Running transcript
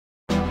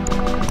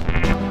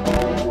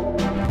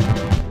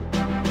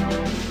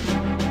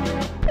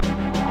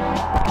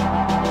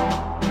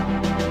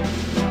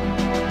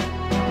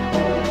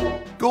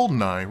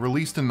GoldenEye,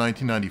 released in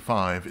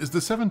 1995, is the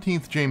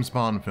 17th James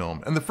Bond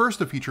film, and the first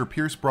to feature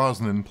Pierce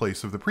Brosnan in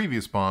place of the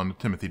previous Bond,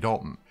 Timothy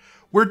Dalton.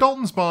 Where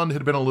Dalton's Bond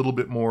had been a little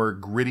bit more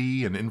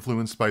gritty and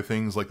influenced by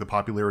things like the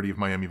popularity of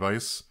Miami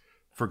Vice.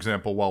 For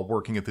example, while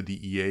working at the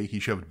DEA, he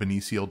shoved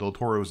Benicio del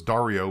Toro's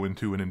Dario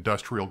into an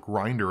industrial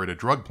grinder at a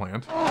drug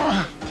plant.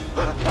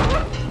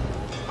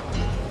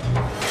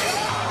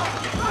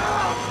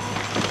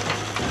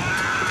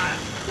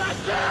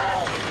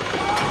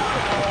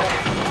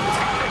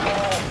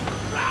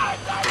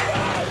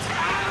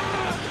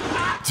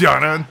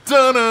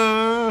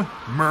 Dun-dun-dun-dun!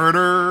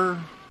 Murder!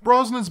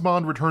 Brosnan's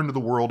Bond returned to the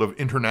world of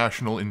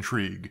international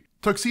intrigue.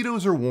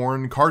 Tuxedos are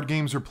worn, card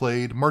games are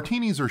played,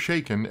 martinis are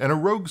shaken, and a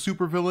rogue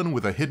supervillain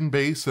with a hidden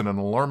base and an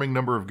alarming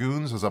number of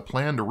goons has a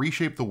plan to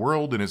reshape the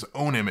world in his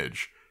own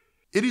image.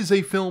 It is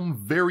a film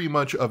very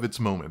much of its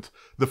moment.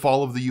 The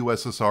fall of the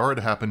USSR had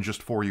happened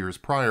just 4 years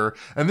prior,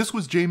 and this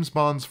was James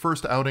Bond's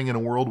first outing in a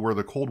world where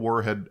the Cold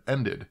War had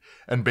ended.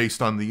 And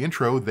based on the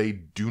intro, they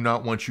do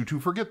not want you to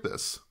forget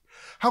this.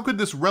 How could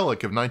this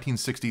relic of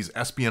 1960s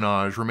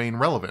espionage remain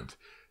relevant?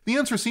 The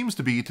answer seems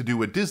to be to do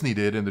what Disney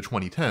did in the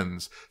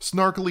 2010s,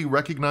 snarkily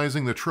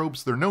recognizing the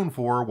tropes they're known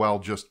for while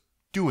just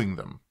doing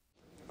them.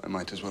 I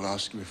might as well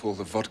ask you if all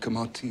the vodka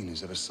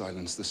martinis ever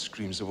silenced the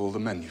screams of all the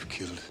men you've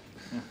killed.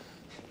 Yeah.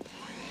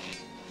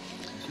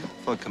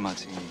 Vodka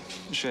martini.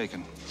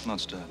 Shaken,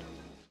 not stirred.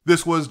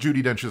 This was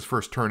Judi Dench's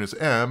first turn as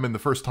M, and the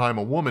first time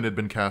a woman had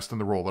been cast in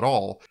the role at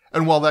all.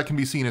 And while that can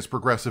be seen as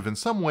progressive in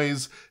some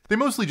ways, they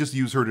mostly just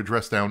use her to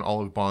dress down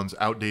all of Bond's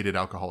outdated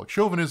alcoholic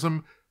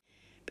chauvinism.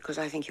 Because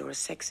I think you're a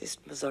sexist,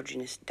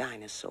 misogynist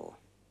dinosaur,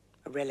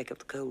 a relic of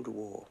the Cold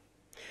War,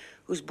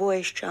 whose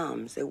boyish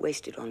charms, though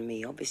wasted on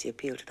me, obviously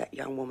appeal to that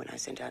young woman I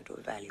sent out to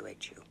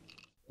evaluate you.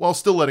 While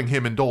still letting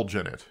him indulge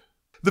in it.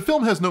 The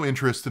film has no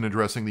interest in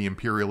addressing the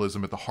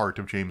imperialism at the heart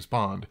of James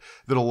Bond,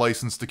 that a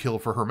license to kill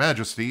for Her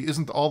Majesty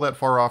isn't all that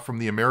far off from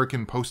the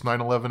American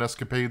post-9/11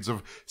 escapades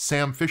of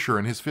Sam Fisher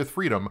and his Fifth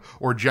Freedom,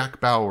 or Jack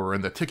Bauer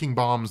and the ticking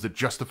bombs that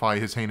justify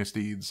his heinous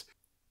deeds.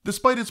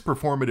 Despite its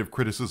performative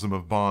criticism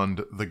of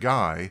Bond, the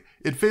guy,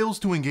 it fails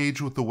to engage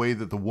with the way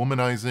that the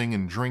womanizing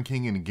and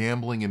drinking and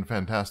gambling in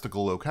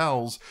fantastical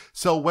locales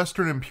sell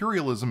Western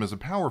imperialism as a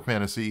power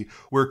fantasy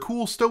where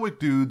cool stoic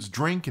dudes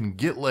drink and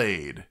get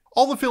laid.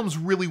 All the film's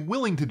really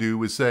willing to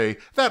do is say,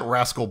 that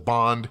rascal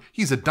Bond,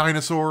 he's a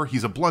dinosaur,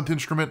 he's a blunt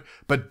instrument,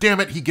 but damn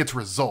it, he gets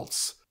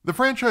results. The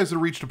franchise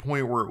had reached a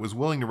point where it was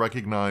willing to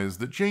recognize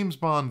that James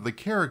Bond, the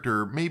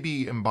character,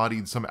 maybe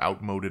embodied some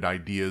outmoded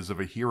ideas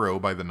of a hero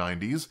by the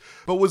 90s,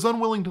 but was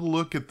unwilling to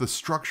look at the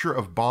structure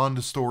of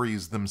Bond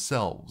stories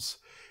themselves.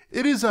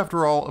 It is,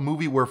 after all, a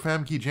movie where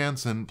Famke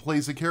Janssen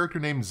plays a character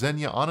named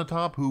Xenia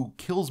Onatopp who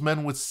kills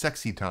men with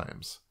sexy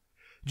times.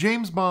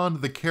 James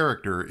Bond, the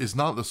character, is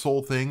not the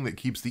sole thing that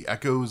keeps the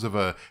echoes of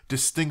a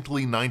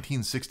distinctly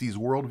 1960s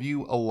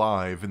worldview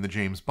alive in the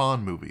James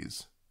Bond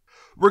movies.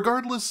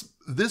 Regardless,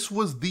 this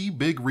was the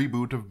big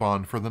reboot of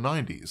Bond for the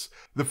 90s.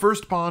 The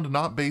first Bond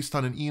not based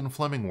on an Ian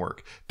Fleming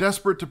work,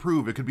 desperate to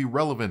prove it could be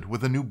relevant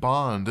with a new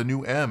Bond, a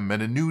new M,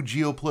 and a new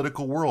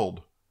geopolitical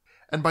world.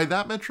 And by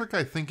that metric,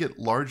 I think it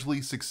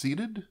largely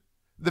succeeded.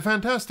 The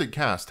fantastic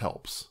cast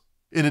helps.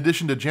 In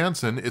addition to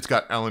Jansen, it's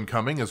got Alan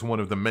Cumming as one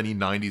of the many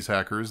 90s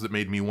hackers that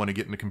made me want to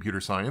get into computer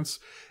science.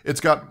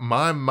 It's got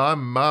my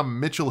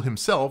Mitchell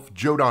himself,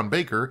 Joe Don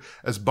Baker,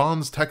 as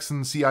Bond's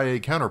Texan CIA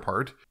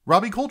counterpart.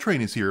 Robbie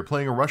Coltrane is here,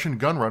 playing a Russian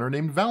gunrunner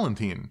named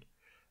Valentine.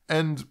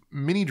 And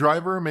Minnie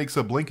Driver makes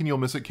a blink and you'll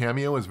miss it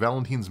cameo as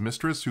Valentine's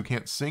mistress who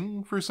can't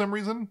sing for some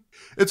reason.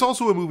 It's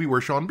also a movie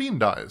where Sean Bean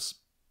dies.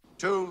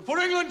 For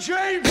England,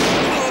 James!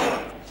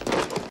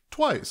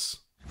 Twice.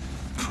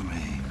 For me.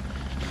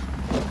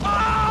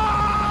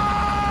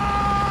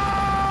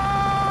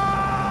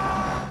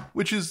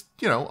 Which is,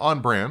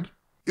 on brand.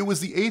 It was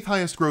the 8th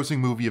highest grossing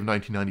movie of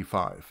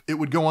 1995. It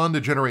would go on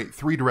to generate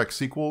 3 direct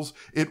sequels.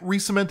 It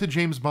re-cemented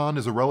James Bond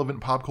as a relevant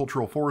pop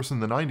cultural force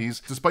in the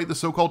 90s, despite the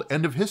so-called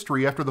end of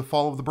history after the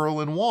fall of the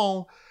Berlin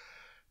Wall.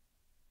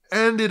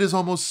 And it is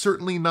almost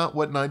certainly not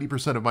what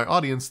 90% of my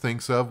audience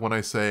thinks of when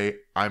I say,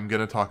 I'm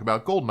going to talk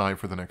about GoldenEye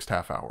for the next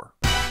half hour.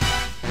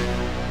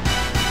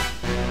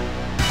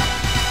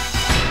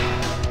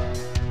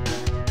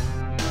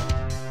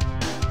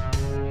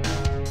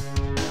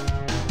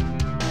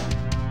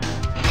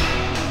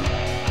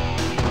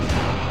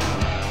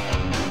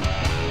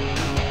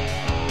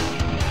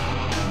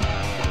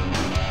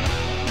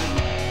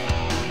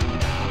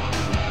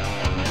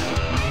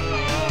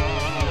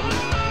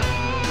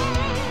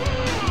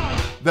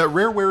 That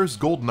Rareware's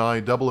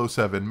GoldenEye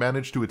 007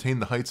 managed to attain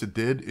the heights it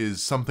did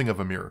is something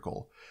of a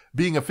miracle.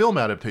 Being a film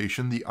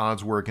adaptation, the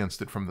odds were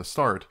against it from the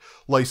start.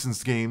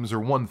 Licensed games are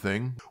one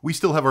thing. We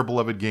still have our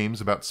beloved games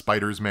about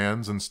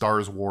Spider-Mans and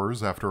Star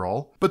Wars, after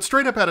all. But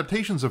straight-up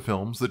adaptations of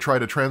films that try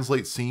to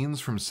translate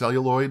scenes from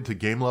celluloid to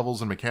game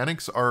levels and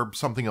mechanics are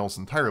something else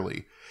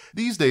entirely.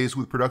 These days,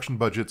 with production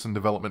budgets and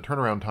development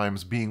turnaround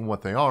times being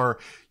what they are,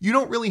 you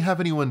don't really have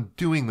anyone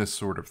doing this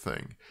sort of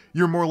thing.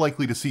 You're more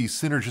likely to see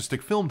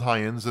synergistic film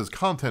tie-ins as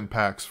content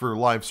packs for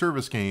live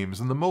service games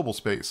in the mobile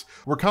space,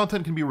 where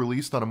content can be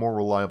released on a more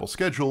reliable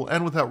schedule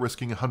and without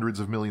risking hundreds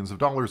of millions of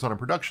dollars on a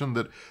production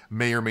that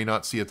may or may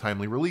not see a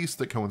timely release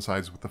that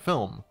coincides with the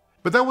film.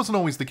 But that wasn't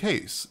always the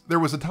case. There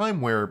was a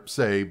time where,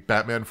 say,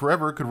 Batman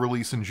Forever could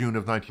release in June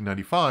of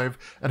 1995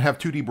 and have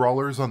 2D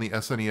brawlers on the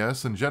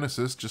SNES and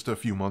Genesis just a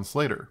few months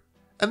later.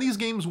 And these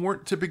games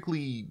weren't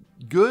typically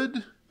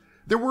good.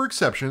 There were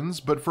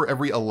exceptions, but for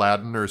every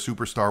Aladdin or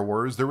Super Star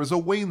Wars, there was a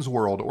Wayne's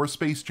World or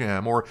Space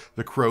Jam or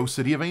The Crow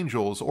City of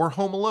Angels or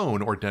Home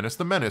Alone or Dennis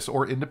the Menace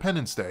or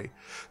Independence Day.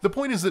 The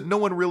point is that no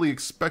one really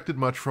expected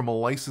much from a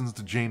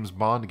licensed James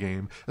Bond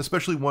game,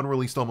 especially one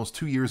released almost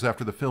 2 years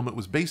after the film it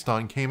was based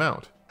on came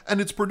out. And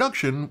its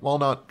production, while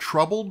not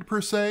troubled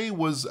per se,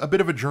 was a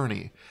bit of a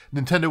journey.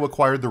 Nintendo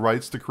acquired the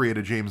rights to create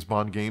a James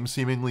Bond game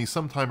seemingly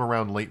sometime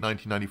around late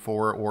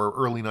 1994 or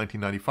early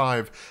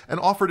 1995,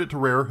 and offered it to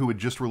Rare, who had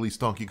just released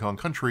Donkey Kong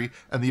Country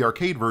and the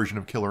arcade version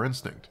of Killer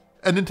Instinct.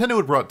 And Nintendo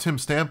had brought Tim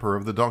Stamper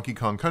of the Donkey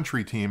Kong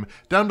Country team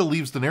down to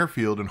Leavesden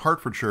Airfield in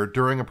Hertfordshire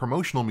during a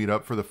promotional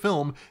meetup for the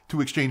film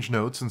to exchange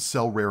notes and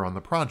sell Rare on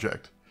the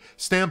project.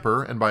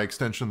 Stamper, and by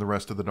extension the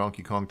rest of the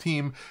Donkey Kong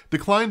team,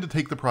 declined to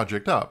take the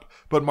project up,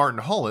 but Martin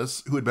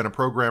Hollis, who had been a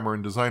programmer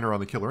and designer on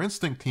the Killer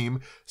Instinct team,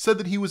 said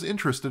that he was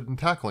interested in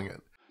tackling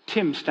it.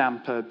 Tim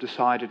Stamper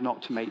decided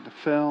not to make the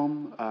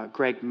film.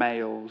 Greg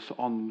Mayles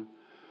on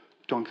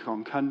Donkey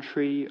Kong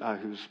Country,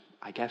 who's,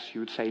 I guess you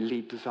would say,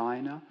 lead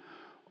designer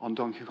on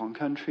Donkey Kong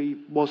Country,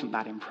 wasn't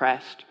that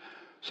impressed,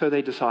 so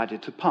they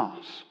decided to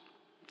pass.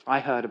 I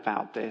heard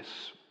about this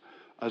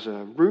as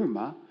a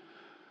rumor,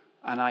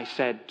 and I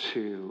said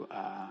to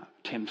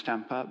Tim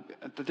Stamper,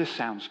 this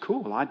sounds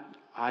cool,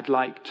 I'd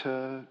like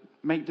to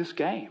make this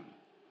game.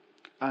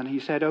 And he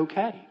said,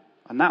 okay.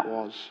 And that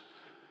was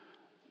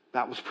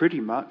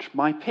pretty much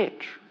my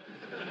pitch.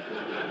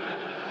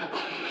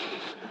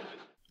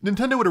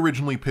 Nintendo had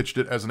originally pitched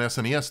it as an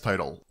SNES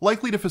title,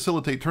 likely to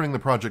facilitate turning the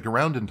project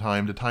around in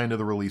time to tie into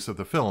the release of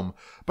the film,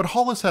 but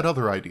Hollis had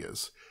other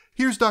ideas.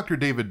 Here's Dr.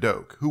 David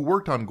Doak, who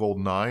worked on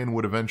GoldenEye and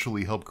would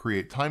eventually help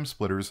create Time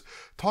Splitters,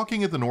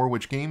 talking at the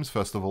Norwich Games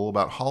Festival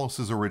about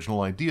Hollis's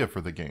original idea for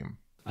the game.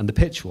 And the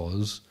pitch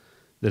was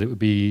that it would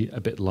be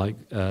a bit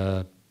like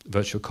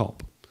Virtua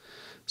Cop.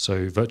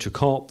 So Virtua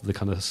Cop, the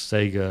kind of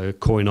Sega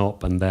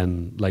coin-op, and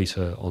then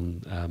later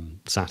on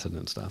Saturn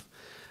and stuff.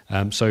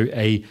 So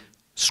a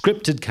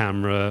scripted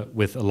camera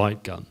with a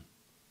light gun,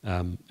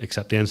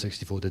 except the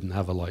N64 didn't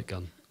have a light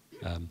gun.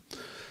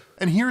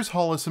 And here's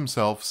Hollis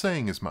himself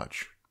saying as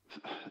much.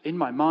 In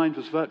my mind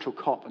was Virtual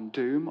Cop and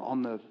Doom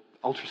on the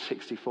Ultra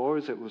 64,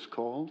 as it was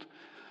called.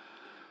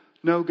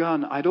 No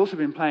gun. I'd also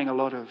been playing a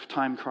lot of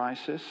Time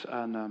Crisis,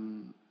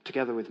 and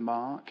together with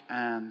Mark,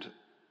 and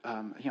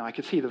I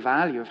could see the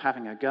value of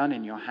having a gun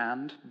in your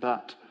hand,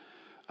 but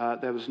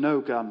there was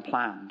no gun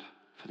planned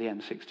for the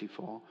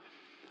N64.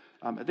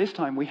 At this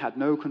time, we had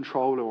no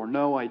controller or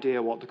no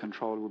idea what the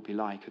controller would be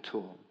like at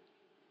all.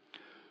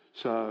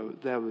 So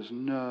there was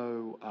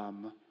no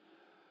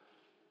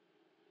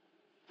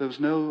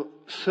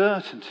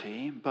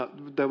certainty,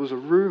 but there was a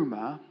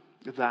rumor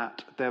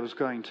that there was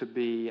going to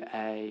be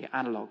an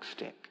analog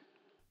stick.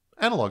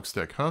 Analog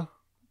stick, huh?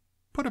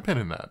 Put a pin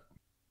in that.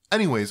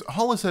 Anyways,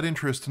 Hollis had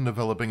interest in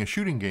developing a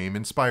shooting game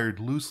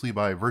inspired loosely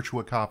by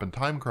Virtua Cop and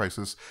Time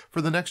Crisis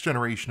for the next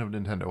generation of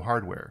Nintendo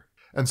hardware.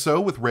 And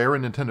so, with Rare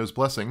and Nintendo's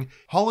blessing,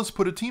 Hollis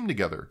put a team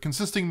together,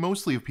 consisting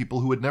mostly of people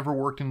who had never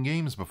worked in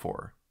games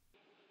before.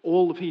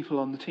 All the people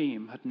on the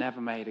team had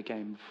never made a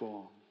game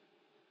before,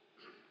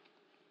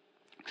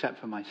 except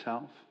for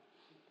myself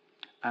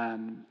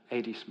and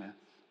A.D. Smith.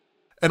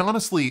 And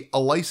honestly, a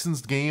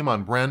licensed game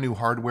on brand new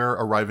hardware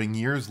arriving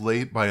years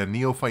late by a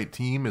neophyte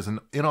team is an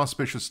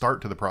inauspicious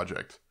start to the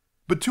project.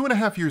 But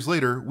 2.5 years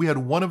later, we had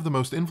one of the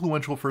most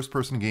influential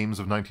first-person games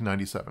of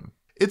 1997.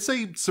 It's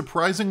a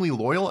surprisingly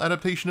loyal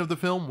adaptation of the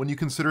film when you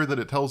consider that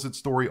it tells its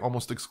story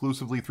almost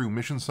exclusively through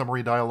mission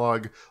summary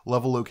dialogue,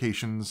 level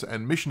locations,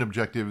 and mission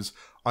objectives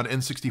on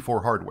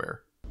N64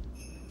 hardware.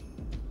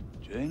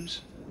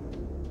 James?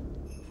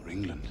 For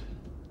England.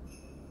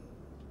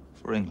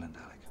 For England,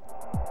 Alec.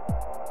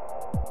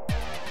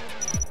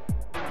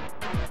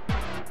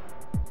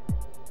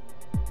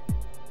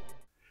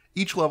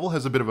 Each level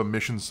has a bit of a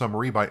mission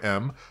summary by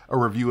M, a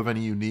review of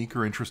any unique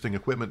or interesting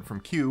equipment from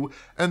Q,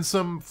 and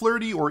some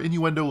flirty or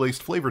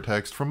innuendo-laced flavor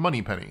text from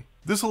Moneypenny.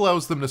 This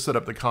allows them to set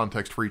up the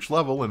context for each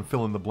level and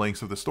fill in the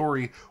blanks of the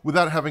story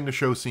without having to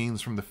show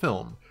scenes from the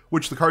film,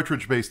 which the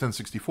cartridge-based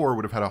N64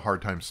 would have had a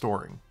hard time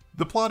storing.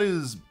 The plot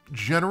is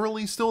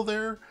generally still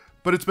there,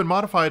 but it's been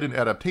modified in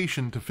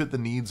adaptation to fit the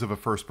needs of a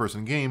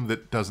first-person game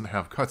that doesn't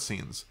have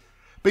cutscenes.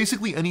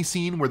 Basically any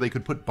scene where they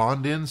could put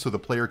Bond in so the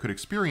player could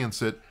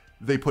experience it,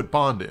 they put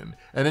Bond in,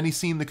 and any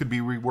scene that could be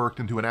reworked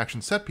into an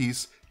action set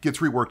piece gets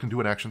reworked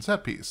into an action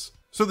set piece.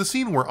 So the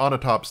scene where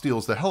Onatopp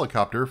steals the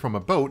helicopter from a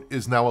boat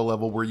is now a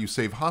level where you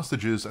save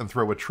hostages and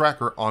throw a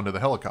tracker onto the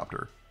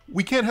helicopter.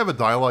 We can't have a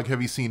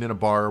dialogue-heavy scene in a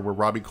bar where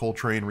Robbie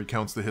Coltrane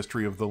recounts the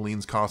history of the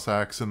Leans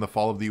Cossacks and the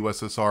fall of the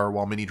USSR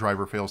while Minnie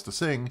Driver fails to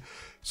sing,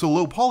 so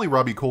low-poly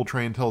Robbie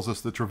Coltrane tells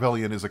us that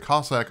Trevelyan is a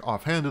Cossack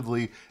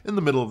offhandedly in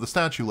the middle of the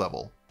statue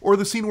level. Or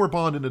the scene where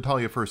Bond and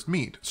Natalia first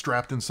meet,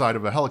 strapped inside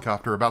of a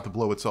helicopter about to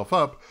blow itself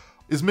up,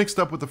 is mixed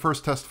up with the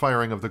first test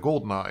firing of the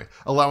GoldenEye,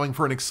 allowing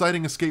for an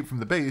exciting escape from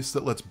the base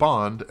that lets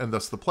Bond, and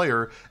thus the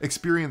player,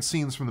 experience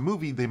scenes from the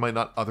movie they might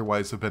not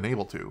otherwise have been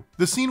able to.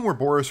 The scene where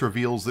Boris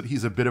reveals that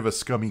he's a bit of a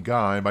scummy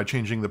guy by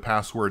changing the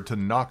password to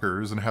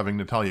Knockers and having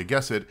Natalia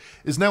guess it,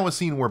 is now a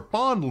scene where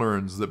Bond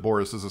learns that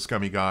Boris is a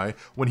scummy guy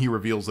when he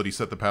reveals that he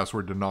set the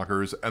password to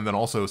Knockers and then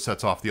also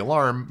sets off the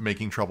alarm,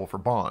 making trouble for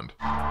Bond.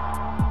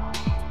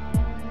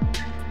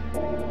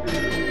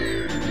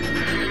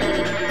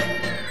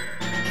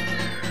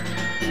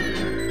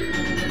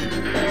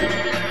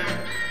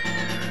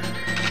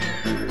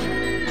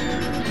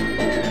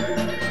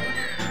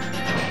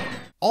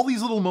 All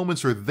these little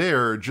moments are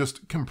there,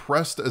 just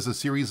compressed as a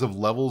series of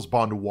levels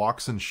Bond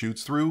walks and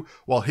shoots through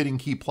while hitting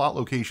key plot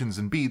locations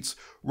and beats,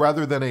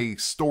 rather than a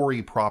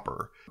story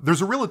proper. There's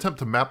a real attempt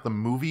to map the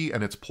movie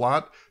and its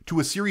plot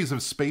to a series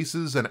of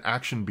spaces and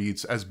action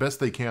beats as best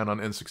they can on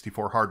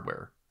N64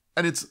 hardware.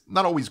 And it's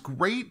not always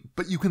great,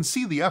 but you can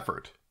see the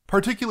effort.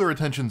 Particular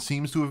attention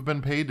seems to have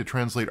been paid to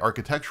translate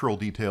architectural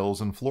details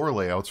and floor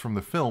layouts from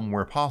the film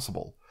where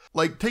possible.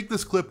 Like, take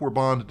this clip where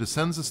Bond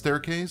descends a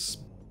staircase,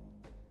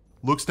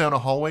 looks down a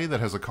hallway that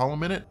has a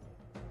column in it,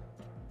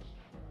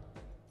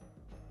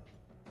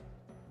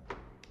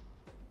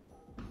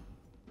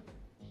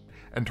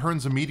 and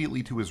turns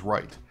immediately to his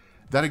right.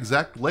 That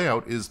exact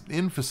layout is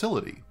in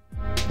Facility.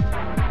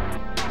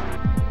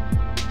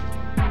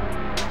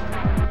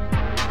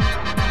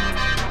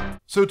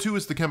 So too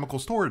is the chemical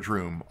storage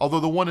room, although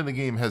the one in the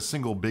game has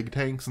single big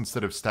tanks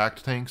instead of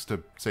stacked tanks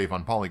to save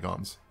on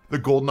polygons. The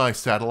GoldenEye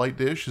satellite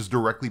dish is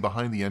directly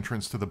behind the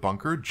entrance to the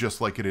bunker,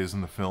 just like it is in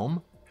the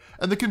film.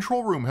 And the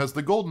control room has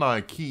the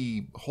GoldenEye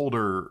key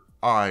holder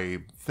eye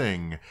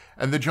thing,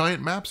 and the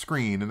giant map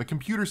screen, and the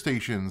computer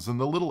stations, and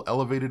the little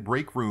elevated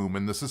break room,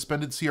 and the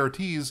suspended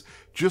CRTs,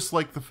 just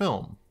like the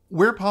film.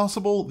 Where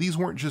possible, these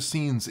weren't just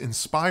scenes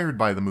inspired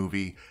by the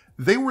movie,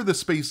 they were the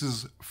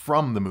spaces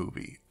from the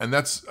movie, and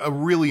that's a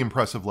really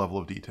impressive level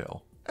of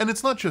detail. And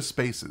it's not just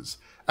spaces.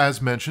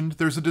 As mentioned,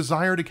 there's a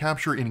desire to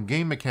capture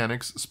in-game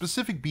mechanics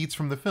specific beats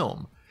from the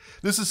film.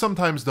 This is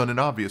sometimes done in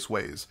obvious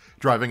ways,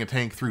 driving a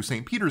tank through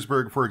St.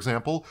 Petersburg, for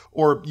example,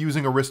 or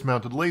using a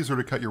wrist-mounted laser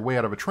to cut your way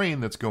out of a train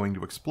that's going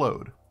to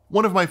explode.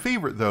 One of my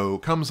favorite, though,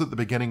 comes at the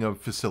beginning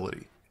of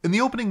Facility. In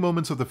the opening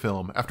moments of the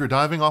film, after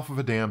diving off of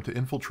a dam to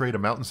infiltrate a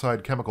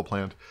mountainside chemical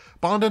plant,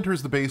 Bond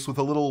enters the base with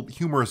a little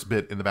humorous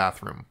bit in the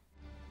bathroom.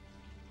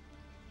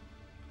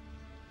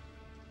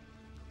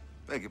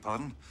 Beg your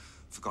pardon?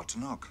 Forgot to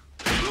knock.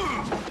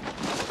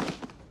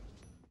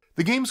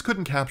 The games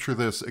couldn't capture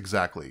this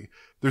exactly.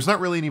 There's not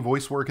really any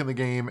voice work in the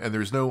game, and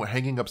there's no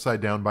hanging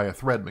upside down by a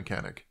thread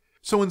mechanic.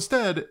 So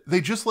instead,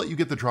 they just let you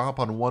get the drop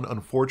on one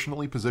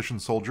unfortunately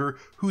positioned soldier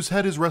whose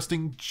head is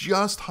resting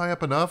just high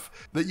up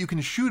enough that you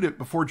can shoot it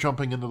before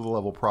jumping into the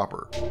level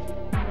proper.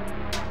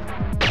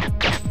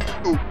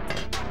 Ooh.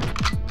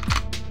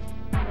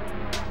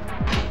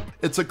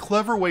 It's a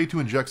clever way to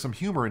inject some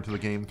humor into the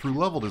game through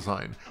level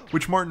design,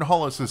 which Martin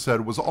Hollis has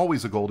said was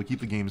always a goal to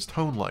keep the game's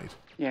tone light.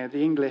 Yeah,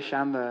 the English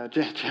and the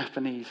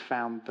Japanese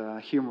found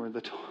the humor of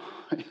the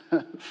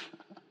toilets.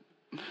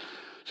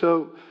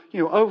 So,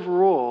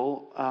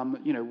 overall,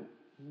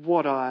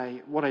 what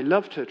I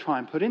love to try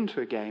and put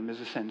into a game is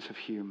a sense of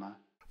humor.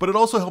 But it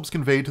also helps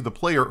convey to the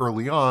player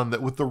early on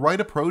that with the right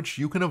approach,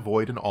 you can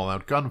avoid an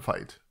all-out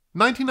gunfight.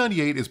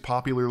 1998 is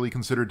popularly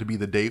considered to be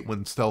the date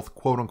when stealth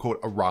quote-unquote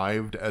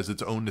arrived as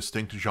its own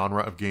distinct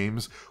genre of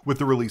games, with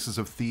the releases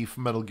of Thief,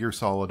 Metal Gear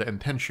Solid, and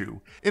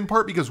Tenchu, in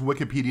part because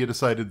Wikipedia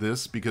decided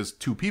this because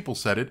two people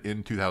said it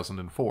in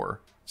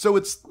 2004. So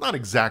it's not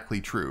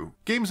exactly true.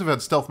 Games have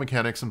had stealth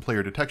mechanics and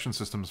player detection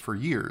systems for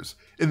years.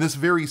 In this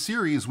very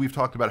series, we've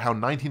talked about how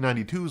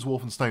 1992's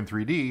Wolfenstein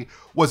 3D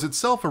was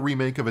itself a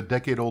remake of a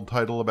decade-old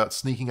title about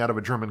sneaking out of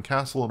a German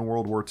castle in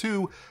World War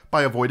II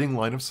by avoiding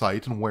line of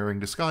sight and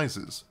wearing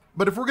disguises.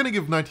 But if we're going to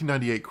give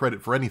 1998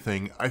 credit for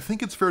anything, I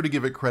think it's fair to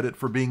give it credit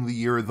for being the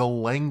year the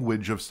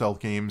language of stealth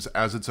games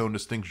as its own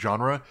distinct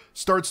genre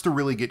starts to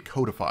really get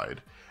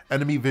codified.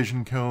 Enemy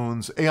vision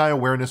cones, AI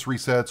awareness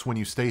resets when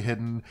you stay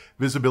hidden,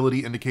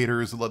 visibility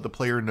indicators that let the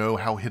player know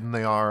how hidden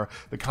they are,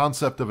 the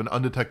concept of an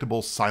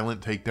undetectable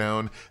silent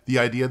takedown, the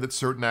idea that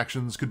certain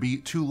actions could be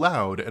too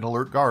loud and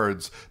alert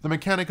guards, the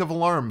mechanic of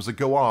alarms that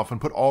go off and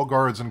put all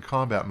guards in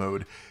combat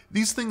mode.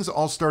 These things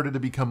all started to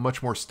become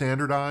much more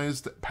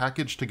standardized,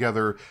 packaged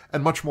together,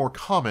 and much more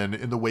common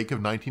in the wake of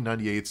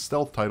 1998's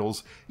stealth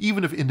titles,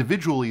 even if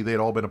individually they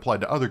had all been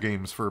applied to other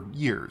games for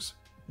years.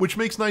 Which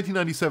makes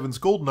 1997's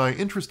GoldenEye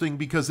interesting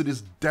because it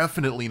is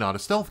definitely not a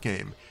stealth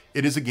game.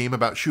 It is a game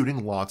about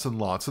shooting lots and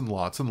lots and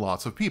lots and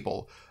lots of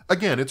people.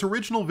 Again, its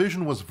original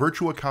vision was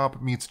Virtua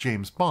Cop meets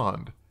James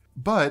Bond,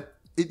 but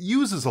it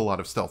uses a lot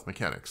of stealth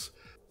mechanics.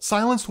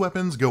 Silenced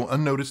weapons go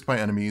unnoticed by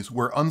enemies,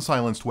 where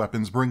unsilenced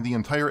weapons bring the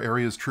entire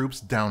area's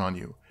troops down on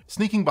you.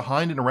 Sneaking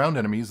behind and around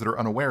enemies that are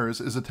unawares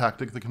is a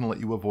tactic that can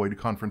let you avoid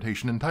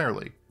confrontation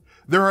entirely.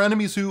 There are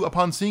enemies who,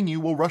 upon seeing you,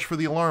 will rush for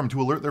the alarm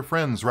to alert their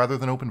friends rather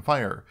than open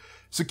fire.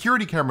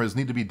 Security cameras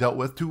need to be dealt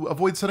with to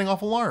avoid setting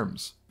off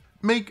alarms.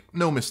 Make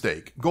no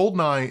mistake,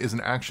 GoldenEye is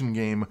an action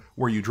game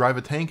where you drive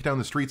a tank down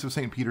the streets of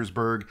St.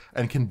 Petersburg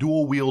and can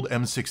dual-wield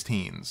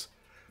M16s.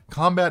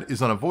 Combat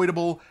is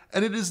unavoidable,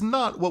 and it is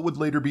not what would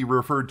later be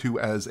referred to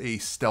as a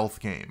stealth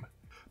game.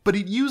 But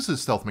it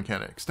uses stealth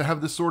mechanics to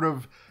have this sort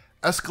of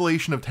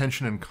escalation of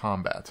tension in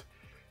combat.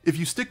 If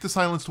you stick to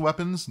silenced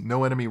weapons,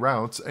 no enemy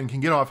routes, and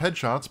can get off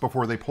headshots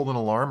before they pull an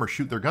alarm or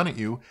shoot their gun at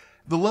you,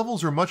 the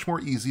levels are much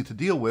more easy to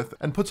deal with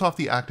and puts off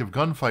the active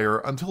gunfire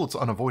until it's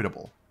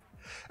unavoidable.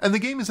 And the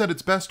game is at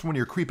its best when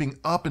you're creeping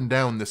up and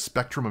down this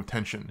spectrum of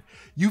tension.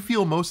 You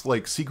feel most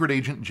like secret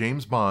agent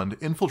James Bond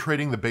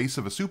infiltrating the base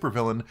of a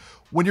supervillain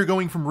when you're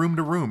going from room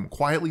to room,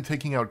 quietly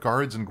taking out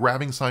guards and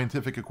grabbing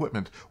scientific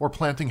equipment or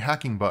planting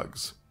hacking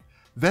bugs.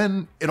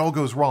 Then it all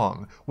goes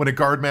wrong, when a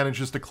guard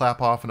manages to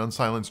clap off an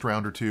unsilenced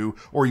round or two,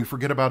 or you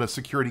forget about a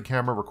security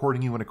camera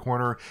recording you in a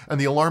corner, and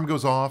the alarm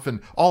goes off,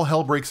 and all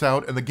hell breaks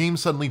out, and the game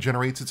suddenly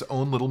generates its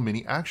own little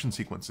mini action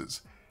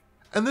sequences.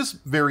 And this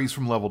varies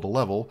from level to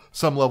level.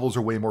 Some levels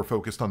are way more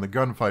focused on the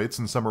gunfights,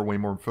 and some are way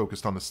more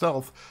focused on the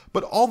stealth,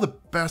 but all the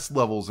best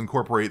levels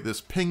incorporate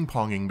this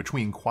ping-ponging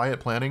between quiet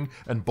planning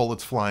and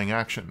bullets flying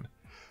action.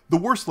 The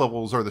worst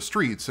levels are the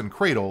streets and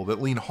Cradle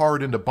that lean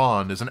hard into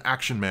Bond as an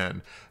action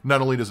man. Not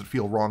only does it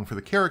feel wrong for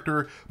the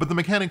character, but the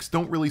mechanics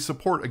don't really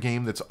support a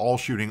game that's all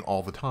shooting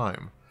all the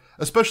time.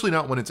 Especially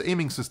not when its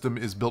aiming system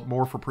is built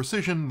more for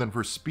precision than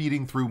for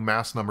speeding through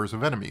mass numbers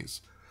of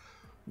enemies.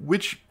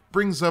 Which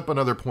brings up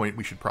another point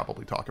we should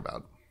probably talk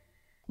about.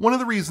 One of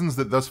the reasons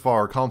that thus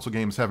far console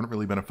games haven't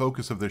really been a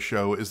focus of this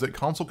show is that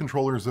console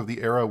controllers of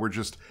the era were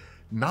just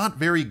not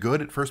very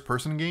good at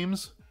first-person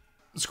games.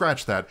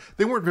 Scratch that,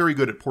 they weren't very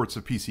good at ports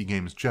of PC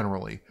games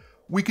generally.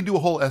 We could do a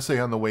whole essay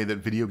on the way that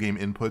video game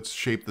inputs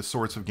shape the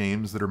sorts of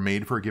games that are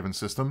made for a given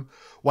system,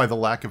 why the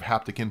lack of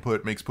haptic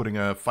input makes putting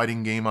a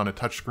fighting game on a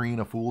touchscreen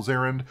a fool's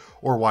errand,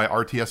 or why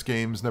RTS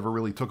games never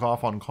really took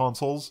off on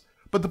consoles.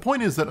 But the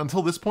point is that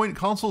until this point,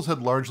 consoles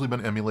had largely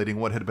been emulating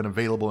what had been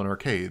available in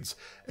arcades,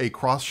 a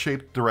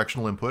cross-shaped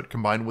directional input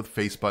combined with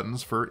face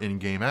buttons for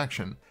in-game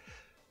action.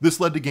 This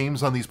led to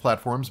games on these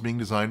platforms being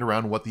designed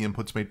around what the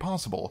inputs made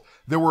possible.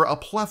 There were a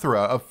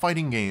plethora of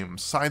fighting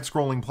games,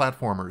 side-scrolling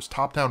platformers,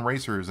 top-down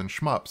racers, and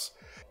shmups.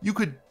 You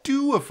could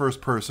do a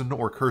first-person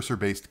or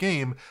cursor-based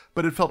game,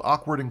 but it felt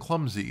awkward and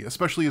clumsy,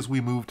 especially as we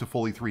moved to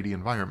fully 3D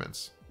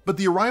environments. But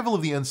the arrival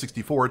of the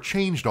N64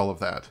 changed all of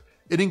that.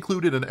 It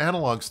included an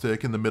analog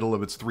stick in the middle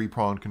of its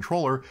three-pronged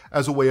controller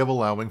as a way of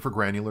allowing for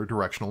granular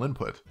directional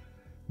input.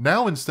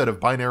 Now, instead of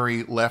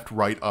binary left,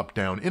 right, up,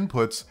 down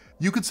inputs,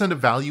 you could send a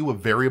value of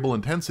variable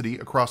intensity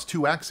across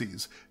two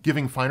axes,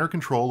 giving finer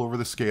control over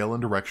the scale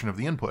and direction of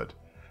the input.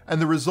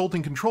 And the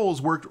resulting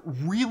controls worked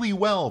really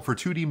well for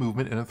 2D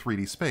movement in a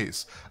 3D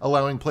space,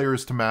 allowing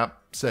players to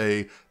map,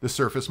 say, the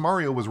surface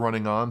Mario was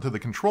running on to the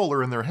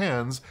controller in their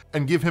hands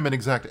and give him an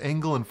exact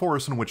angle and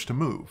force in which to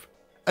move.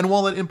 And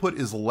while that input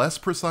is less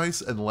precise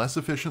and less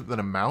efficient than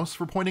a mouse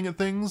for pointing at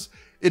things,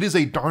 it is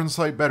a darn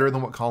sight better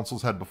than what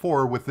consoles had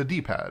before with the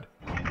D-pad.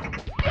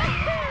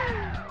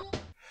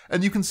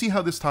 And you can see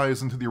how this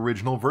ties into the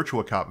original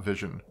Virtua Cop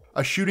vision.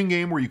 A shooting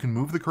game where you can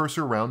move the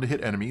cursor around to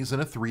hit enemies in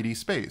a 3D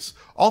space,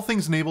 all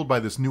things enabled by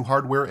this new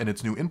hardware and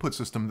its new input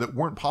system that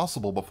weren't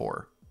possible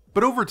before.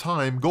 But over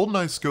time,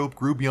 GoldenEye's scope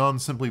grew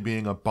beyond simply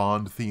being a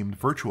Bond-themed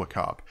Virtua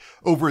Cop.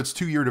 Over its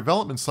 2-year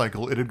development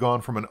cycle, it had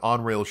gone from an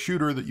on-rail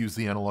shooter that used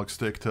the analog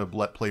stick to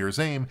let players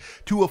aim,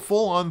 to a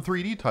full-on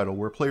 3D title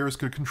where players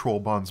could control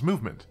Bond's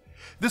movement.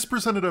 This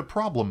presented a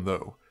problem,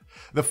 though.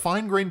 The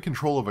fine-grained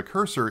control of a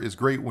cursor is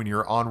great when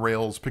you're on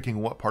rails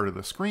picking what part of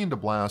the screen to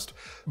blast,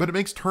 but it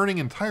makes turning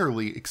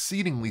entirely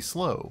exceedingly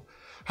slow.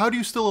 How do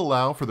you still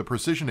allow for the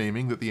precision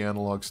aiming that the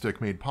analog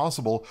stick made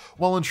possible,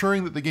 while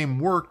ensuring that the game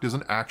worked as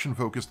an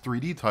action-focused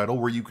 3D title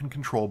where you can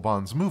control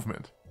Bond's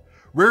movement?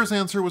 Rare's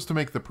answer was to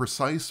make the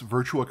precise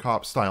Virtua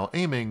Cop-style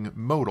aiming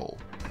modal.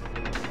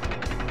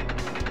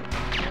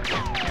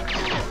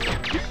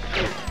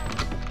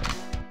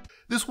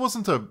 This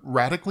wasn't a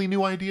radically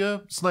new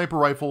idea. Sniper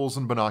rifles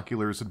and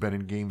binoculars had been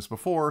in games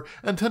before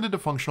and tended to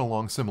function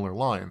along similar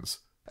lines.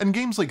 And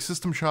games like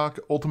System Shock,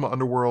 Ultima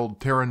Underworld,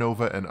 Terra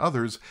Nova, and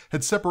others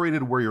had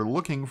separated where you're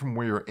looking from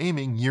where you're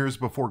aiming years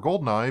before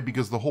GoldenEye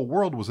because the whole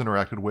world was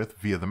interacted with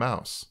via the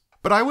mouse.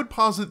 But I would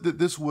posit that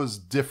this was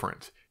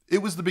different.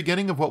 It was the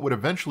beginning of what would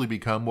eventually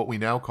become what we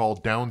now call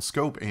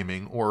downscope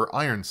aiming, or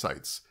iron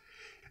sights.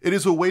 It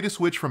is a way to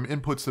switch from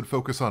inputs that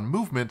focus on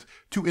movement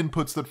to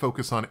inputs that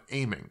focus on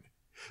aiming.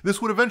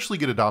 This would eventually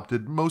get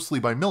adopted mostly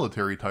by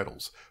military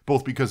titles,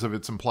 both because of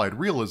its implied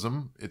realism,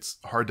 it's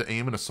hard to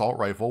aim an assault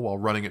rifle while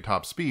running at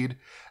top speed,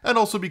 and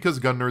also because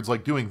gun nerds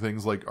like doing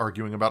things like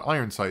arguing about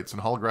iron sights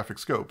and holographic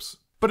scopes.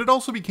 But it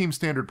also became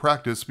standard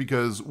practice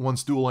because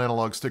once dual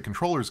analog stick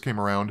controllers came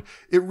around,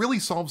 it really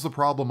solves the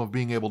problem of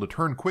being able to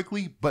turn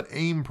quickly but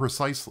aim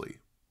precisely.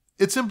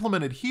 It's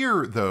implemented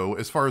here, though,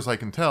 as far as I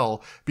can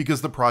tell,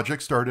 because the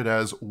project started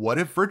as What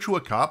If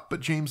Virtua Cop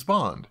but James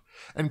Bond,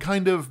 and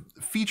kind of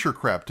feature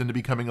crept into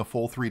becoming a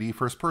full 3D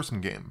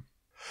first-person game.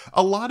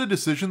 A lot of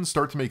decisions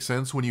start to make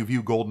sense when you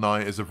view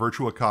GoldenEye as a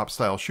Virtua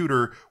Cop-style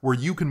shooter where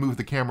you can move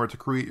the camera to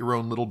create your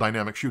own little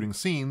dynamic shooting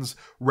scenes,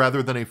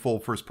 rather than a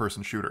full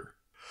first-person shooter.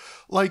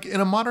 Like,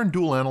 in a modern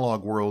dual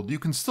analog world, you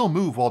can still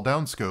move while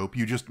downscope,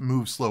 you just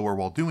move slower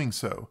while doing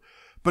so.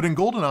 But in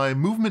GoldenEye,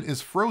 movement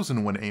is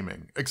frozen when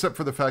aiming, except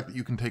for the fact that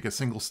you can take a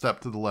single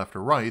step to the left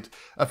or right,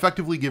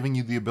 effectively giving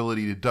you the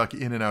ability to duck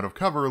in and out of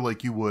cover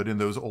like you would in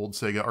those old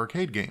Sega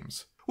arcade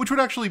games. Which would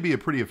actually be a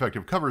pretty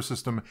effective cover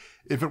system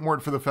if it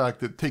weren't for the fact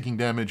that taking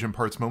damage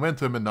imparts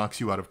momentum and knocks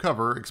you out of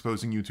cover,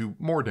 exposing you to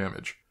more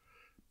damage.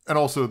 And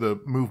also the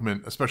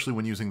movement, especially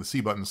when using the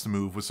C buttons to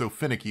move, was so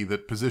finicky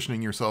that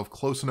positioning yourself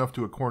close enough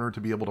to a corner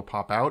to be able to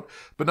pop out,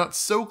 but not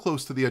so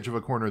close to the edge of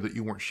a corner that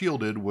you weren't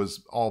shielded,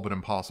 was all but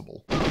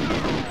impossible.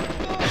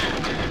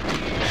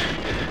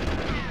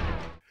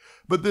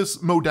 But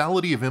this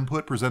modality of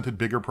input presented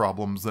bigger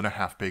problems than a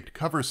half-baked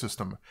cover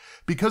system.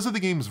 Because of the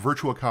game's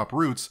Virtua Cop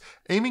roots,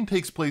 aiming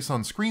takes place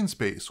on screen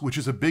space, which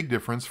is a big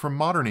difference from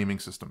modern aiming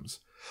systems.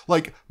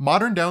 Like,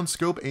 modern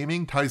downscope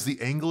aiming ties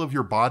the angle of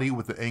your body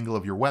with the angle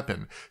of your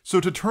weapon, so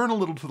to turn a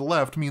little to the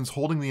left means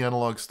holding the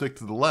analog stick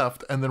to the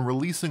left and then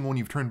releasing when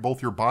you've turned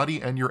both your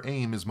body and your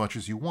aim as much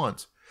as you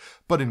want.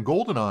 But in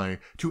GoldenEye,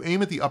 to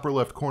aim at the upper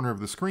left corner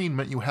of the screen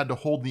meant you had to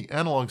hold the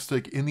analog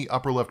stick in the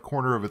upper left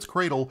corner of its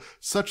cradle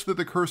such that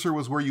the cursor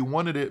was where you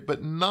wanted it,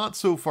 but not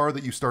so far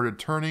that you started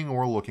turning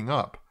or looking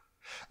up.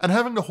 And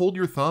having to hold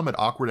your thumb at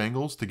awkward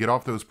angles to get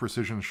off those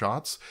precision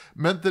shots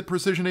meant that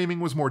precision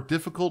aiming was more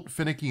difficult,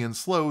 finicky, and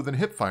slow than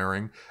hip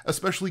firing,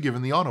 especially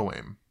given the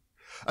auto-aim.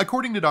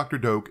 According to Dr.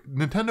 Doak,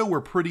 Nintendo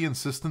were pretty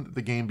insistent that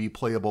the game be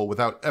playable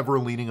without ever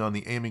leaning on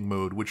the aiming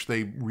mode, which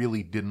they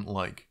really didn't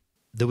like.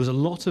 There was a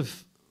lot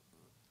of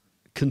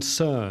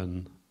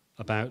concern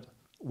about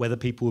whether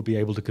people would be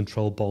able to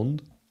control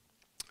Bond,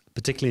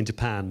 particularly in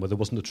Japan, where there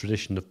wasn't a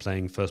tradition of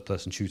playing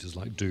first-person shooters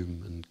like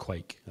Doom and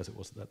Quake, as it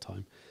was at that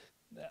time.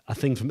 A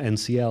thing from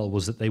NCL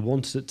was that they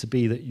wanted it to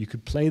be that you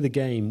could play the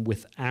game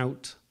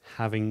without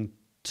having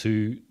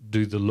to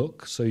do the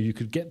look. So you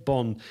could get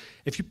Bond.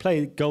 If you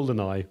play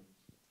GoldenEye,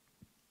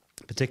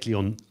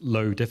 particularly on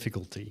low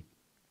difficulty,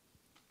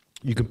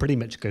 you can pretty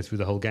much go through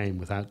the whole game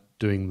without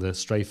doing the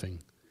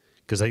strafing.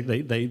 Because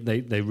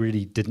they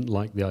really didn't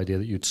like the idea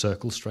that you'd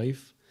circle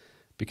strafe,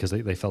 because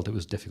they felt it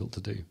was difficult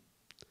to do.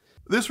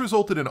 This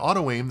resulted in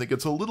auto-aim that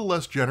gets a little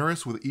less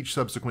generous with each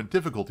subsequent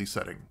difficulty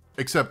setting.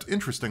 Except,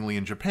 interestingly,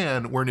 in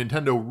Japan, where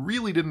Nintendo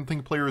really didn't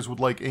think players would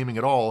like aiming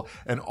at all,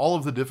 and all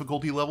of the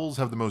difficulty levels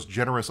have the most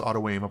generous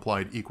auto-aim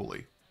applied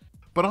equally.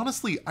 But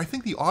honestly, I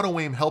think the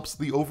auto-aim helps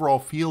the overall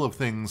feel of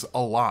things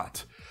a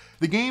lot.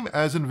 The game,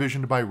 as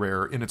envisioned by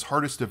Rare in its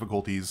hardest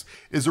difficulties,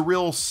 is a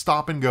real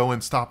stop and go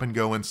and stop and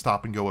go and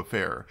stop and go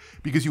affair,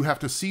 because you have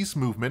to cease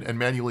movement and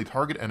manually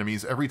target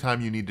enemies every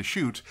time you need to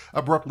shoot,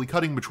 abruptly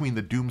cutting between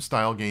the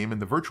Doom-style game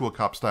and the Virtua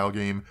Cop-style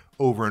game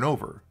over and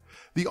over.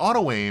 The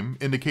auto-aim,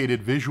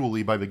 indicated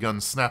visually by the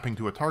gun snapping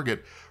to a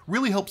target,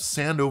 really helps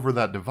sand over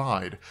that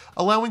divide,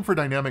 allowing for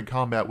dynamic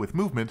combat with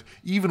movement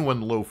even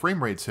when low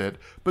frame rates hit,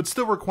 but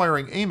still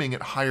requiring aiming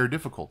at higher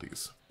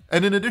difficulties.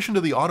 And in addition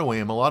to the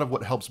auto-aim, a lot of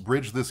what helps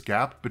bridge this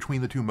gap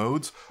between the two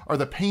modes are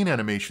the pain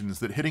animations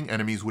that hitting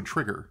enemies would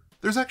trigger.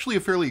 There's actually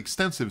a fairly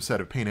extensive set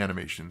of pain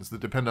animations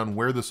that depend on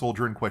where the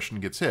soldier in question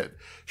gets hit.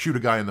 Shoot a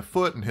guy in the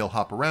foot and he'll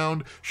hop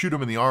around, shoot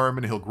him in the arm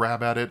and he'll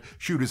grab at it,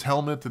 shoot his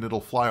helmet and it'll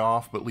fly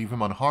off but leave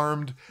him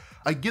unharmed.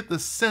 I get the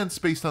sense,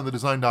 based on the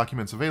design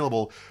documents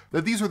available,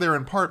 that these are there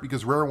in part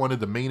because Rare wanted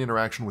the main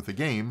interaction with the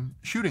game,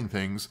 shooting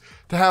things,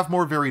 to have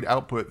more varied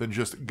output than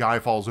just guy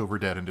falls over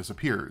dead and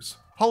disappears.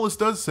 Hollis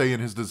does say in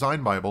his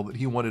design bible that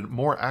he wanted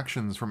more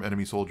actions from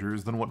enemy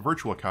soldiers than what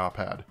Virtua Cop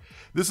had.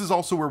 This is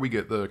also where we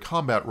get the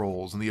combat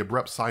rolls and the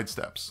abrupt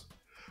sidesteps.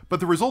 But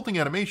the resulting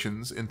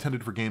animations,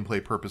 intended for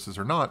gameplay purposes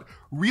or not,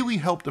 really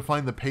help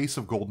define the pace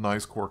of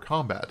GoldenEye's core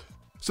combat.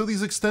 So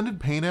these extended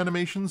pain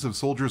animations of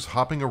soldiers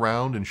hopping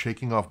around and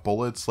shaking off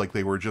bullets like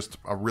they were just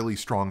a really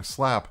strong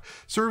slap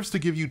serves to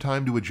give you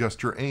time to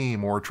adjust your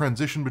aim or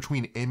transition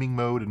between aiming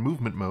mode and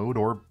movement mode,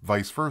 or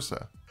vice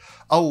versa.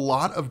 A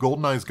lot of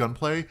GoldenEye's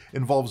gunplay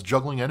involves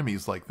juggling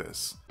enemies like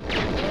this.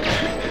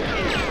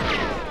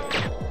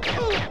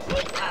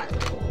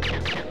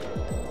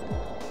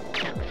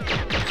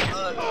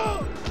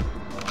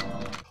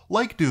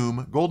 Like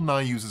Doom,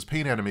 GoldenEye uses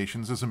pain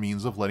animations as a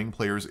means of letting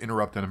players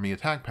interrupt enemy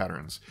attack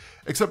patterns,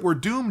 except where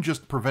Doom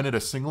just prevented a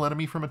single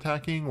enemy from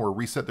attacking or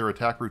reset their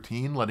attack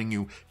routine, letting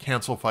you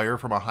cancel fire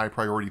from a high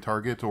priority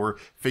target or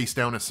face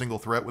down a single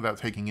threat without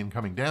taking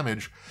incoming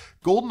damage,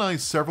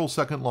 GoldenEye's several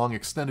second long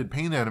extended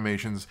pain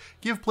animations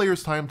give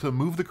players time to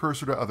move the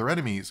cursor to other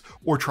enemies,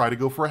 or try to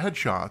go for a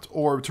headshot,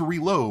 or to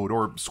reload,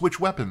 or switch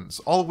weapons,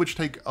 all of which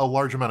take a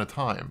large amount of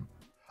time.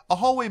 A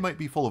hallway might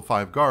be full of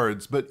 5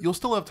 guards, but you'll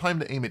still have time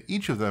to aim at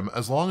each of them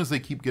as long as they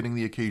keep getting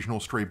the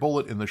occasional stray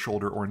bullet in the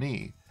shoulder or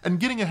knee. And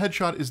getting a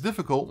headshot is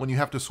difficult when you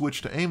have to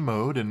switch to aim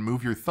mode and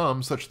move your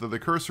thumb such that the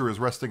cursor is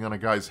resting on a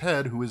guy's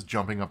head who is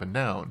jumping up and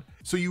down,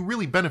 so you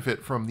really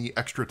benefit from the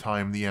extra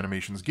time the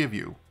animations give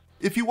you.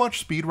 If you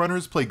watch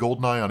speedrunners play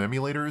GoldenEye on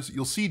emulators,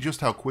 you'll see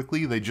just how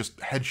quickly they just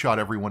headshot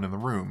everyone in the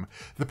room.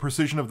 The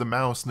precision of the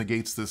mouse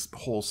negates this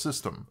whole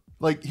system.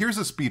 Like, here's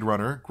a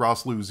speedrunner,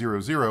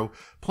 Groslu00,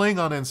 playing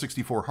on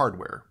N64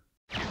 hardware.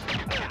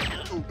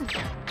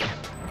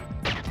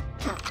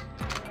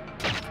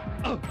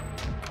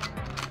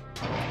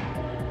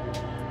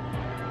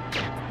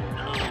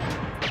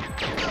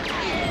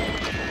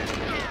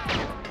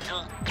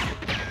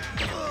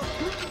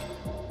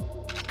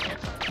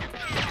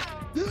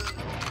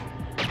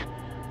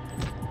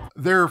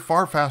 They're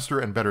far faster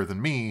and better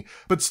than me,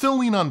 but still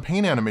lean on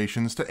pain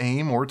animations to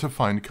aim or to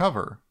find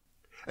cover.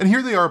 And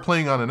here they are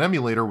playing on an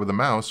emulator with a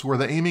mouse where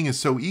the aiming is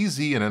so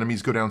easy and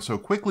enemies go down so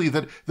quickly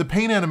that the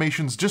pain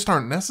animations just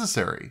aren't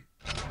necessary.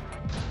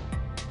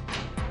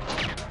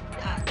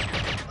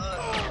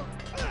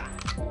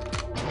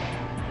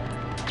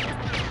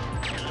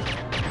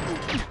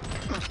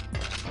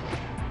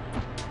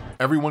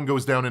 Everyone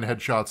goes down in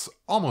headshots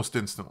almost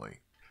instantly.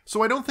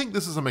 So I don't think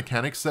this is a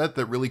mechanic set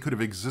that really could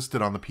have existed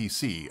on the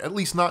PC, at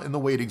least not in the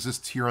way it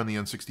exists here on the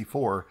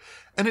N64,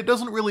 and it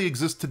doesn't really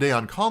exist today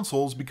on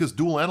consoles because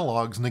dual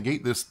analogs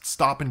negate this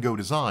stop-and-go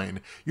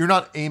design. You're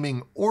not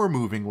aiming or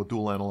moving with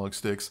dual analog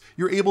sticks,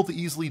 you're able to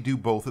easily do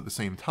both at the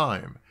same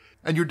time.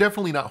 And you're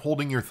definitely not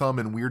holding your thumb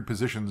in weird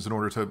positions in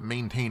order to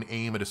maintain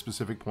aim at a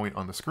specific point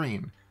on the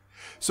screen.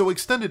 So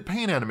extended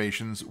pain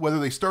animations, whether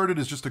they started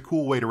as just a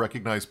cool way to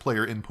recognize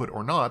player input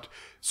or not,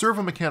 serve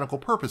a mechanical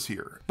purpose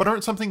here, but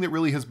aren't something that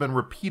really has been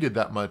repeated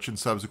that much in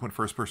subsequent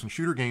first-person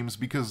shooter games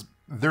because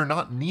they're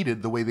not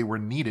needed the way they were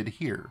needed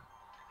here.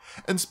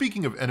 And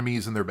speaking of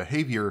enemies and their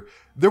behavior,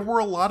 there were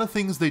a lot of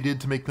things they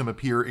did to make them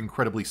appear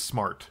incredibly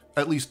smart,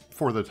 at least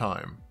for the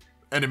time.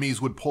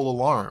 Enemies would pull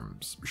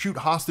alarms, shoot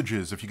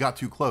hostages if you got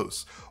too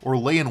close, or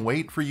lay in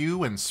wait for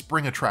you and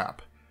spring a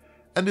trap.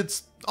 And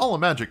it's all a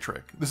magic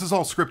trick. This is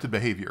all scripted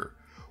behavior.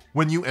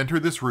 When you enter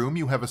this room,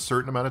 you have a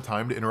certain amount of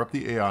time to interrupt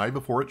the AI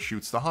before it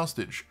shoots the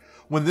hostage.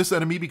 When this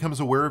enemy becomes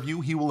aware of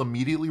you, he will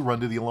immediately run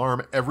to the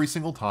alarm every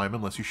single time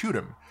unless you shoot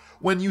him.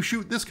 When you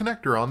shoot this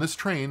connector on this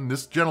train,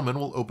 this gentleman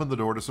will open the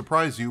door to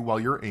surprise you while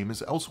your aim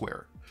is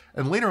elsewhere.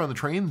 And later on the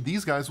train,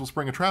 these guys will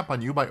spring a trap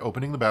on you by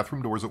opening the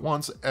bathroom doors at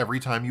once every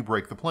time you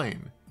break the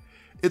plane.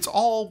 It's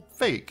all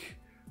fake.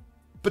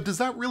 But does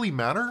that really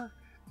matter?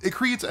 It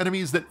creates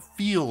enemies that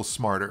feel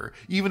smarter,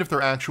 even if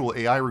their actual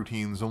AI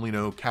routines only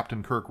know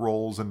Captain Kirk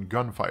rolls and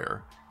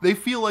gunfire. They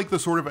feel like the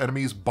sort of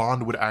enemies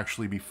Bond would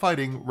actually be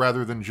fighting,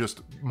 rather than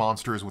just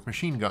monsters with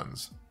machine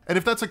guns. And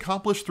if that's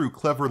accomplished through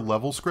clever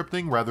level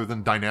scripting rather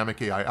than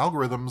dynamic AI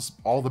algorithms,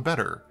 all the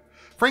better.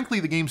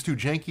 Frankly, the game's too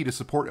janky to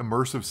support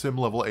immersive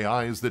sim-level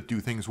AIs that do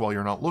things while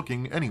you're not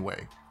looking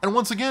anyway. And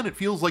once again, it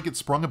feels like it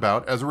sprung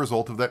about as a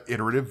result of that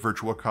iterative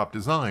Virtua Cop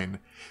design.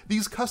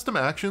 These custom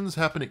actions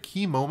happen at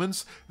key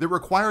moments that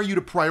require you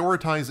to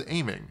prioritize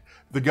aiming.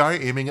 The guy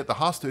aiming at the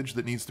hostage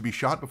that needs to be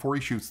shot before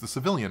he shoots the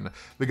civilian,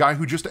 the guy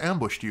who just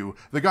ambushed you,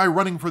 the guy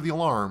running for the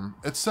alarm,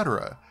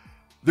 etc.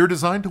 They're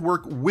designed to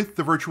work with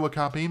the Virtua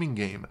Cop aiming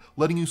game,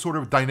 letting you sort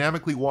of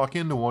dynamically walk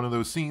into one of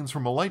those scenes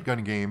from a light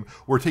gun game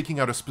where taking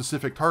out a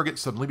specific target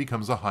suddenly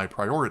becomes a high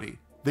priority.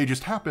 They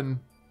just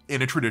happen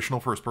in a traditional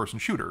first-person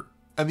shooter.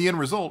 And the end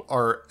result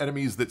are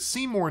enemies that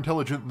seem more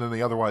intelligent than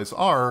they otherwise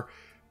are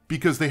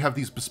because they have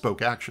these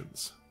bespoke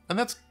actions. And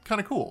that's kind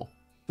of cool.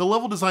 The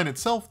level design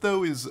itself,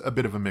 though, is a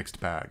bit of a mixed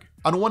bag.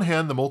 On one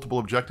hand, the multiple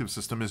objective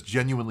system is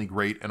genuinely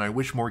great, and I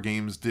wish more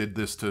games did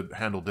this to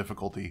handle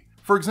difficulty.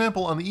 For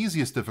example, on the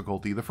easiest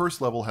difficulty, the first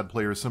level had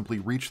players simply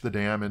reach the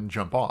dam and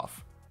jump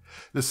off.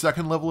 The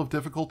second level of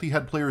difficulty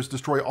had players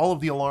destroy all of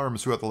the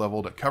alarms throughout the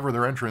level to cover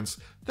their entrance,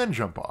 then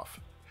jump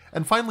off.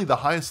 And finally, the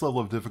highest level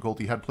of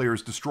difficulty had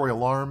players destroy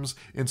alarms,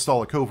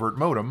 install a covert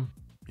modem,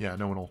 yeah,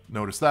 no one will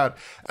notice that,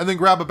 and then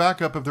grab a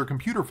backup of their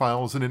computer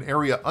files in an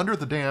area under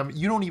the dam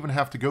you don't even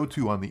have to go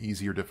to on the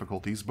easier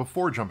difficulties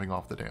before jumping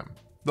off the dam.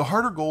 The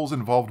harder goals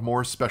involved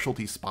more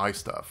specialty spy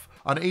stuff.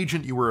 On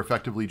Agent, you were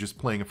effectively just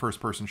playing a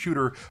first-person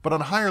shooter, but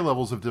on higher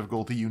levels of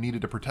difficulty you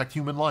needed to protect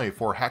human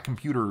life, or hack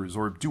computers,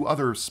 or do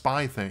other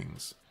spy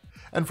things.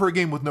 And for a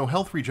game with no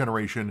health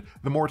regeneration,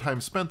 the more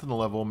time spent in the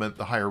level meant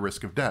the higher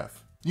risk of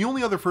death. The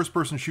only other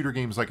first-person shooter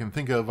games I can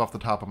think of off the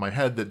top of my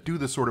head that do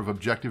this sort of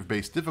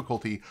objective-based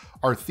difficulty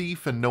are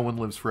Thief and No One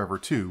Lives Forever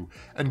 2,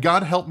 and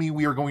God help me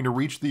we are going to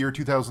reach the year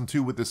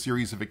 2002 with this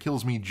series if it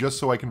kills me just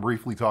so I can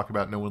briefly talk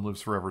about No One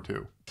Lives Forever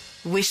 2.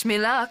 Wish me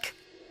luck.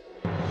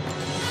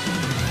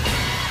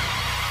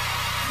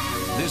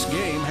 This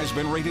game has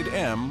been rated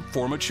M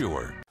for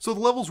mature. So the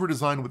levels were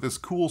designed with this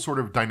cool sort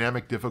of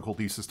dynamic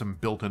difficulty system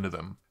built into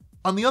them.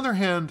 On the other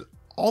hand,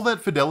 all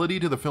that fidelity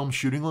to the film's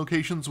shooting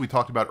locations we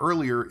talked about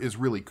earlier is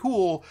really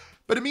cool,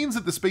 but it means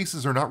that the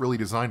spaces are not really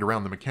designed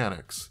around the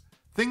mechanics.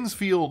 Things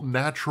feel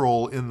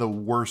natural in the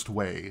worst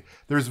way.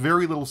 There's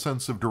very little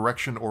sense of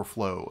direction or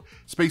flow.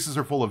 Spaces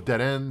are full of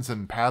dead ends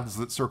and paths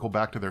that circle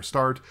back to their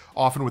start,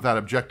 often without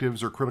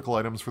objectives or critical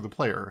items for the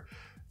player.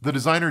 The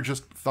designer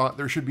just thought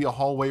there should be a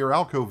hallway or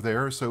alcove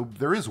there, so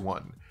there is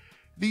one.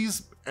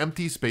 These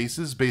empty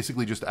spaces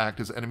basically just act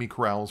as enemy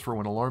corrals for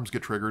when alarms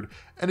get triggered,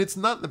 and it's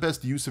not the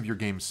best use of your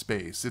game's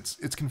space.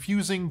 It's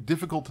confusing,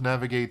 difficult to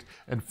navigate,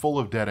 and full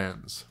of dead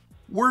ends.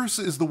 Worse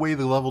is the way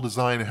the level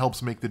design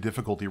helps make the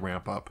difficulty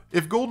ramp up.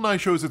 If GoldenEye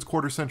shows its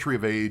quarter century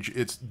of age,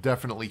 it's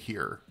definitely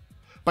here.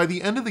 By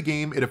the end of the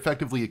game, it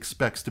effectively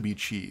expects to be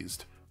cheesed.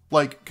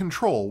 Like,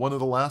 Control, one of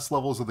the last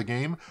levels of the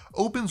game,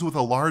 opens with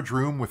a large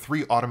room with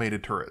 3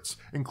 automated turrets,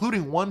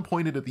 including one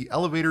pointed at the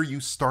elevator you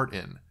start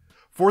in.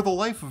 For the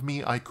life of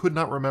me, I could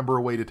not remember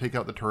a way to take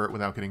out the turret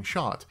without getting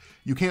shot.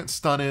 You can't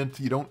stun it,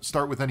 you don't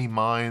start with any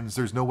mines,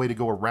 there's no way to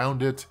go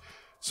around it,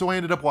 so I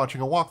ended up watching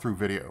a walkthrough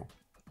video.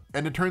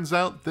 And it turns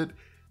out that,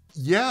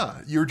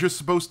 yeah, you're just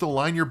supposed to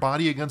line your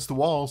body against the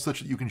wall such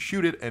that you can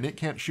shoot it and it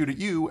can't shoot at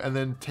you and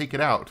then take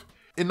it out.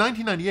 In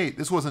 1998,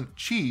 this wasn't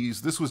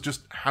cheese, this was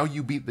just how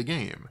you beat the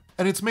game.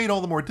 And it's made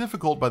all the more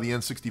difficult by the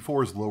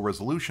N64's low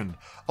resolution.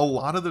 A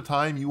lot of the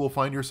time you will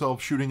find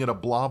yourself shooting at a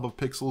blob of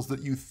pixels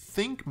that you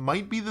think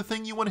might be the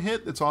thing you want to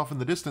hit that's off in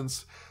the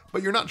distance,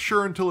 but you're not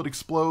sure until it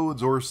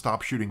explodes or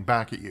stops shooting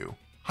back at you.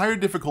 Higher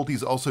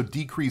difficulties also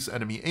decrease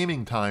enemy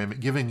aiming time,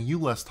 giving you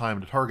less time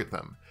to target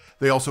them.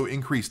 They also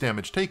increase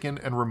damage taken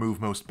and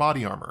remove most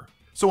body armor.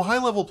 So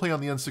high-level play on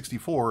the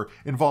N64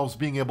 involves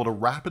being able to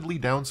rapidly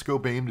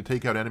downscope aim to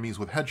take out enemies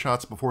with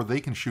headshots before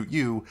they can shoot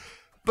you,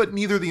 but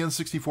neither the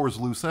N64's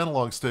loose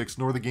analog sticks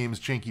nor the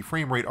game's janky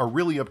frame rate are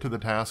really up to the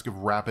task of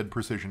rapid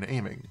precision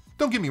aiming.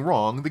 Don't get me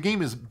wrong, the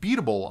game is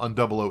beatable on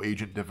 00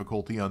 Agent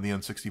difficulty on the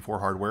N64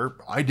 hardware,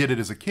 I did it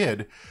as a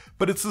kid,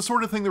 but it's the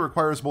sort of thing that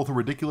requires both a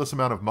ridiculous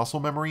amount of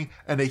muscle memory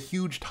and a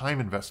huge time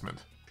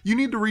investment. You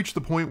need to reach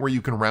the point where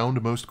you can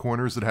round most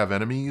corners that have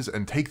enemies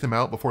and take them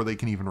out before they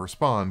can even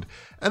respond,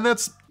 and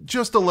that's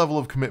just a level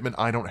of commitment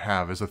I don't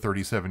have as a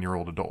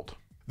 37-year-old adult.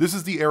 This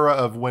is the era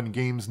of when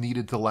games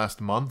needed to last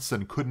months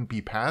and couldn't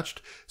be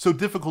patched, so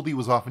difficulty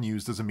was often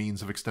used as a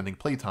means of extending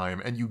playtime,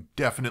 and you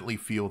definitely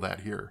feel that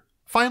here.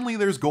 Finally,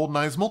 there's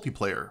GoldenEye's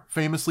multiplayer,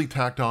 famously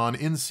tacked on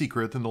in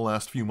secret in the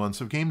last few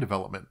months of game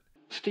development.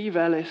 Steve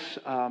Ellis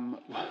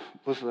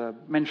was the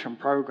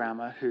mentioned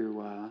programmer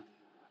who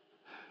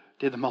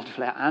did the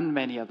multiplayer and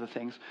many other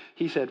things.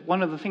 He said,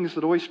 one of the things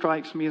that always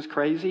strikes me as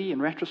crazy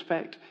in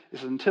retrospect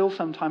is until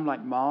sometime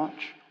like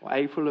March or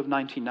April of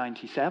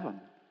 1997,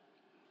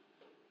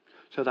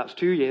 so that's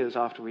 2 years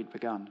after we'd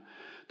begun,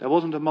 there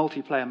wasn't a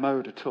multiplayer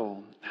mode at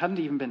all. It hadn't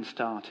even been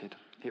started.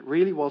 It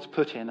really was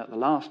put in at the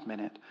last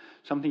minute,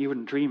 something you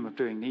wouldn't dream of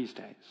doing these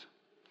days.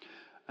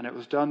 And it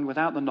was done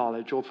without the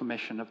knowledge or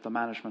permission of the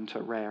management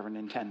at Rare and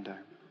Nintendo.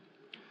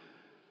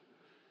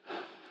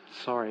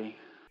 Sorry.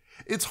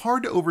 It's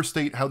hard to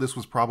overstate how this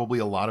was probably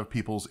a lot of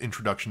people's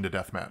introduction to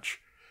deathmatch.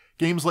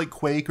 Games like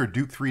Quake or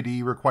Duke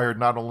 3D required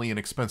not only an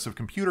expensive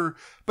computer,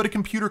 but a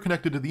computer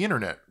connected to the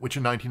internet, which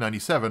in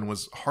 1997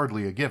 was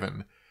hardly a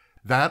given.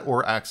 That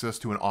or access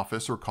to an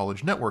office or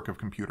college network of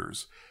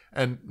computers.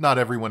 And not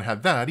everyone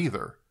had that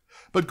either.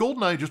 But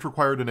GoldenEye just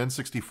required an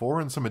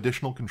N64 and some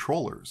additional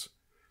controllers.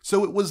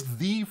 So it was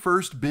the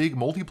first big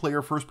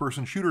multiplayer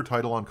first-person shooter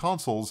title on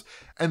consoles,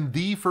 and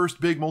the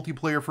first big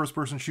multiplayer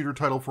first-person shooter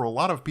title for a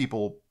lot of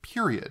people,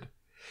 period.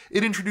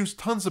 It introduced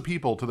tons of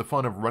people to the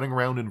fun of running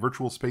around in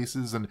virtual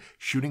spaces and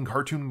shooting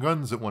cartoon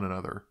guns at one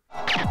another.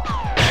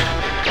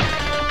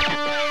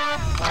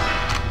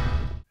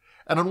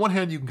 And on one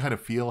hand, you can kind of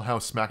feel how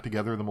smacked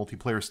together the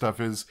multiplayer stuff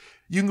is.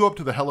 You can go up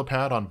to the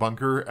helipad on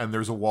Bunker, and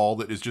there's a wall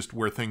that is just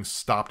where things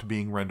stopped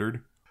being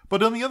rendered.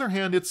 But on the other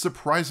hand, it's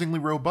surprisingly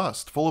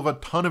robust, full of a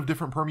ton of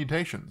different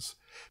permutations.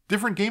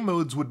 Different game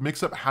modes would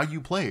mix up how you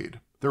played.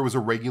 There was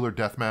a regular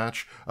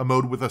deathmatch, a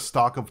mode with a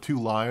stock of 2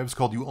 lives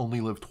called You Only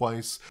Live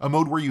Twice, a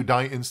mode where you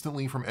die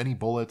instantly from any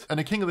bullet, and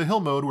a King of the Hill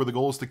mode where the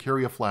goal is to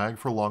carry a flag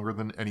for longer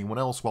than anyone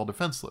else while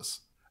defenseless.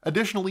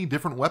 Additionally,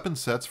 different weapon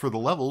sets for the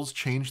levels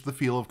changed the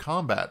feel of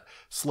combat.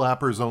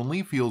 Slappers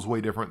only feels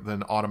way different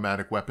than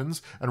automatic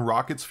weapons, and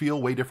rockets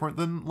feel way different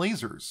than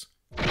lasers.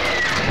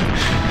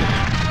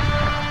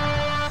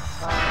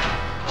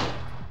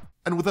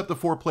 And with up to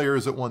 4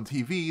 players at one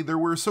TV, there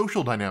were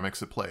social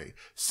dynamics at play.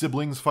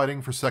 Siblings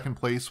fighting for second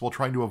place while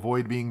trying to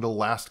avoid being the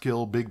last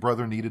kill Big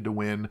Brother needed to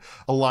win,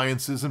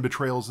 alliances and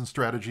betrayals and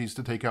strategies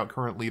to take out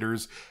current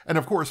leaders, and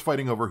of course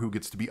fighting over who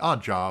gets to be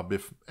Oddjob,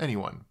 if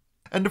anyone.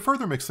 And to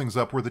further mix things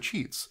up were the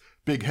cheats,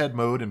 big head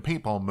mode and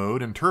paintball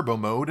mode and turbo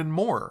mode and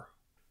more.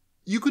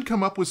 You could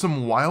come up with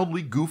some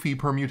wildly goofy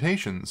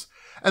permutations,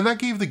 and that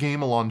gave the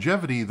game a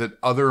longevity that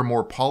other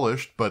more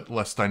polished but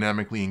less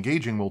dynamically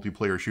engaging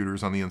multiplayer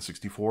shooters on the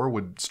N64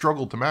 would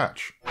struggle to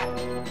match.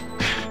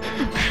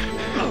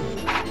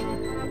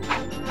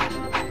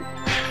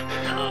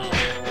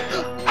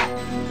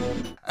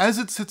 As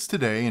it sits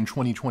today in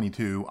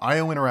 2022,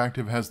 IO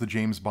Interactive has the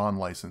James Bond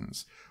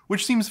license,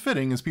 which seems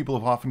fitting as people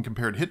have often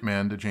compared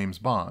Hitman to James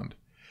Bond.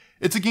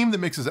 It's a game that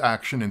mixes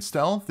action and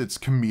stealth, it's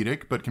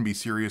comedic but can be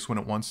serious when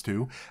it wants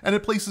to, and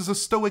it places a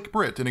stoic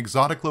Brit in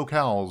exotic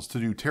locales to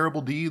do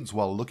terrible deeds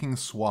while looking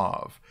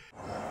suave.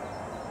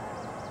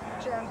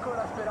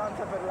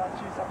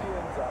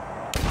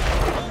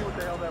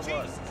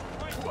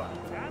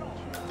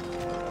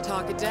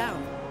 Target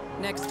down.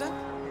 Next up,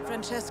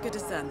 Francesca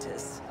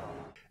DeSantis.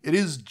 It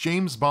is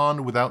James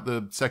Bond without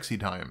the sexy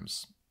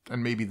times,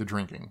 and maybe the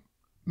drinking.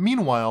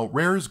 Meanwhile,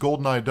 Rare's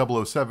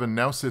GoldenEye 007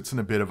 now sits in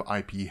a bit of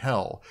IP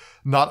hell,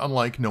 not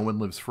unlike No One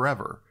Lives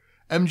Forever.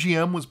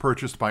 MGM was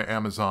purchased by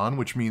Amazon,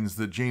 which means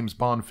that James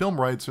Bond film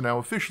rights are now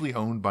officially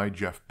owned by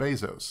Jeff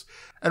Bezos.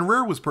 And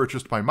Rare was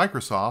purchased by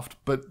Microsoft,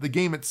 but the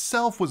game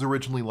itself was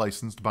originally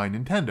licensed by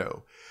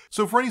Nintendo.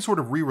 So for any sort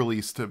of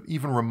re-release to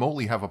even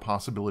remotely have a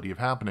possibility of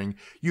happening,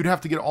 you'd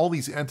have to get all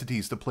these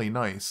entities to play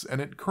nice, and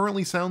it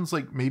currently sounds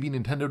like maybe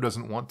Nintendo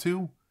doesn't want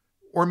to?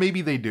 Or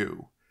maybe they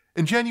do.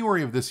 In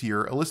January of this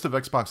year, a list of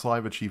Xbox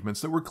Live achievements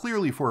that were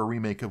clearly for a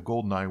remake of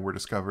GoldenEye were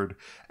discovered,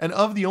 and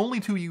of the only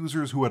 2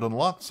 users who had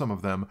unlocked some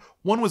of them,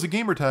 one was a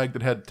gamertag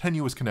that had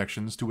tenuous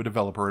connections to a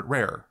developer at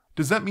Rare.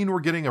 Does that mean we're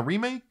getting a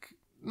remake?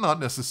 Not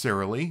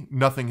necessarily.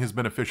 Nothing has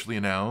been officially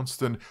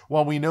announced, and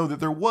while we know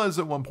that there was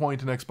at one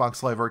point an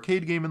Xbox Live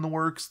Arcade game in the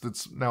works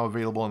that's now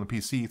available on the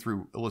PC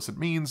through illicit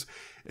means,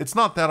 it's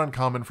not that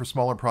uncommon for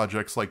smaller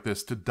projects like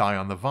this to die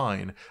on the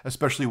vine,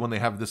 especially when they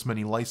have this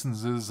many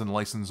licenses and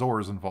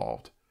licensors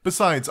involved.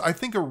 Besides, I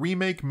think a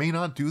remake may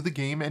not do the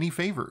game any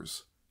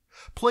favors.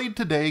 Played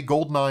today,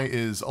 GoldenEye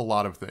is a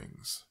lot of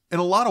things. In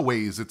a lot of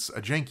ways, it's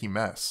a janky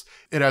mess.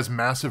 It has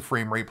massive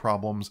frame rate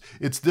problems,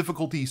 its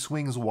difficulty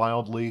swings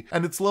wildly,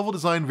 and its level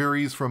design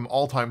varies from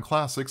all-time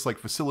classics like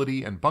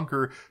Facility and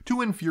Bunker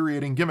to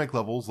infuriating gimmick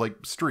levels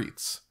like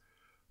Streets.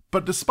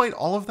 But despite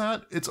all of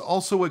that, it's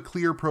also a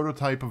clear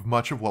prototype of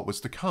much of what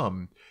was to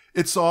come.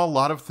 It saw a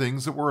lot of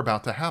things that were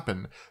about to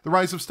happen. The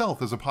rise of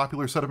stealth as a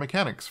popular set of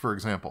mechanics, for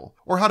example,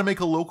 or how to make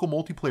a local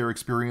multiplayer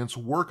experience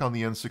work on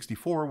the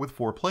N64 with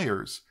 4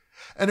 players.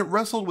 And it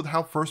wrestled with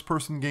how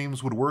first-person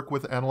games would work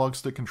with analog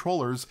stick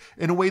controllers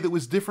in a way that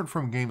was different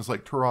from games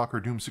like Turok or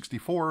Doom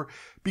 64,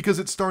 because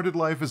it started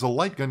life as a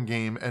light gun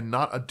game and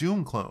not a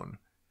Doom clone.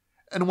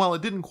 And while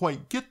it didn't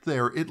quite get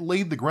there, it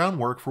laid the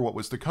groundwork for what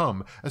was to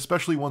come,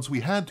 especially once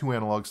we had 2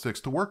 analog sticks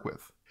to work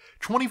with.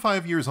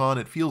 25 years on,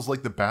 it feels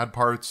like the bad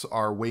parts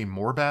are way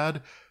more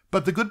bad,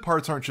 but the good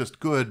parts aren't just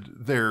good,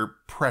 they're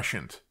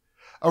prescient.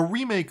 A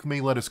remake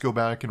may let us go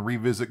back and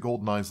revisit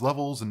GoldenEye's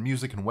levels and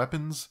music and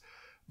weapons,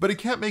 but it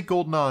can't make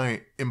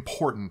GoldenEye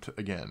important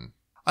again.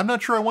 I'm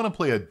not sure I want to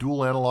play a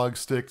dual analog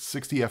stick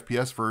 60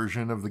 FPS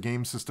version of the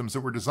game systems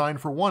that were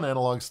designed for 1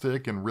 analog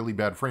stick and really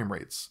bad frame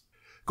rates.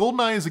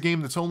 GoldenEye is a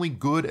game that's only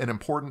good and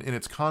important in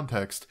its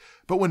context,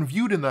 but when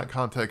viewed in that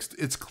context,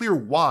 it's clear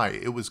why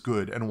it was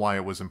good and why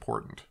it was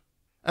important.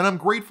 And I'm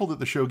grateful that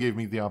the show gave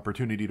me the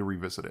opportunity to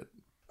revisit it.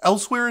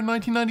 Elsewhere in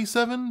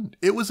 1997,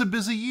 it was a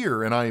busy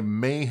year, and I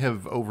may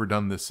have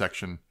overdone this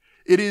section.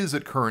 It is,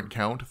 at current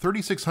count,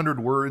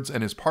 3,600 words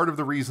and is part of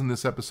the reason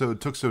this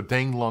episode took so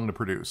dang long to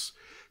produce.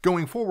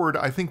 Going forward,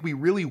 I think we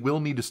really will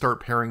need to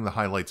start paring the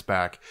highlights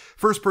back.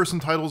 First-person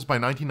titles by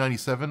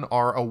 1997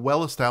 are a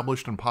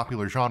well-established and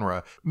popular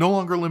genre, no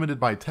longer limited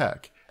by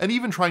tech, and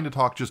even trying to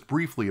talk just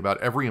briefly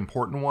about every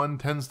important one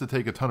tends to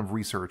take a ton of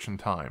research and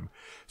time.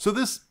 So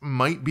this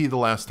might be the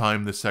last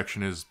time this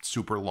section is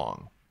super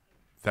long.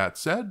 That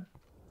said,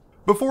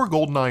 before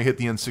GoldenEye hit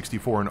the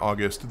N64 in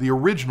August, the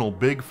original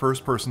big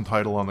first-person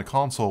title on the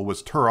console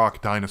was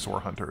Turok Dinosaur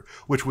Hunter,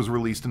 which was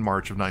released in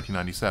March of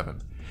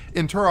 1997.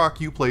 In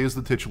Turok, you play as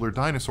the titular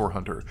dinosaur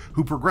hunter,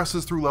 who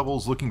progresses through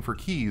levels looking for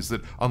keys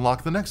that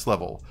unlock the next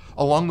level.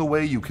 Along the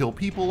way, you kill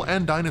people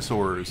and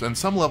dinosaurs, and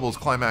some levels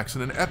climax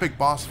in an epic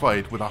boss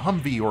fight with a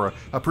Humvee or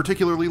a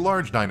particularly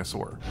large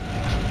dinosaur.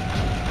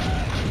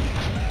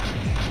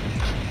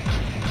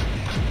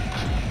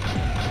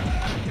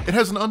 It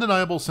has an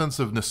undeniable sense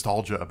of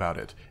nostalgia about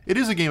it. It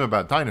is a game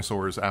about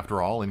dinosaurs,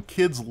 after all, and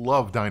kids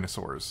love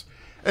dinosaurs.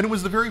 And it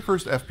was the very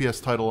first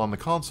FPS title on the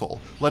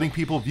console, letting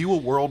people view a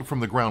world from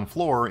the ground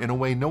floor in a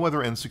way no other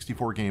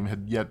N64 game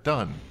had yet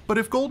done. But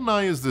if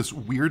GoldenEye is this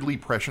weirdly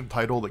prescient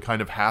title that kind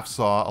of half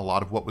saw a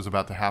lot of what was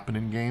about to happen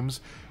in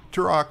games,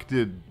 Turok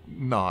did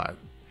not.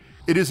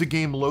 It is a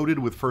game loaded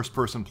with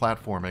first-person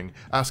platforming,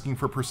 asking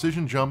for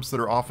precision jumps that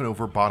are often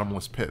over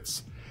bottomless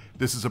pits.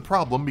 This is a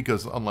problem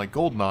because, unlike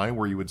GoldenEye,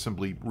 where you would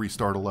simply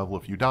restart a level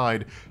if you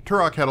died,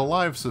 Turok had a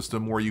live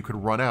system where you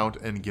could run out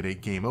and get a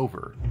game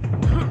over.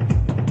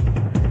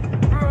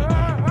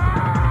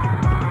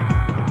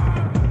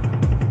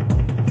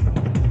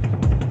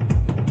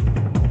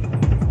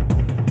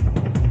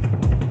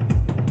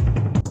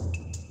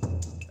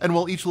 And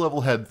while each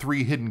level had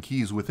 3 hidden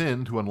keys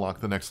within to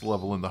unlock the next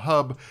level in the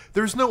hub,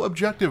 there's no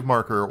objective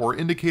marker or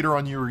indicator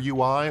on your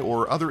UI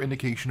or other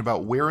indication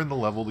about where in the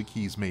level the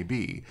keys may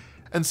be.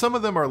 And some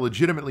of them are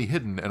legitimately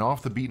hidden and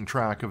off the beaten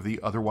track of the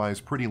otherwise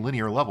pretty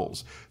linear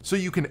levels, so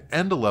you can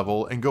end a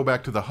level and go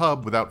back to the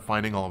hub without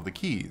finding all of the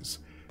keys.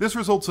 This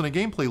results in a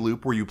gameplay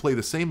loop where you play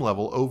the same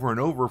level over and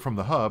over from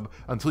the hub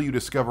until you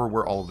discover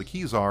where all of the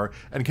keys are,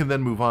 and can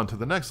then move on to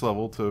the next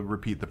level to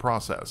repeat the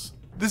process.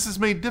 This is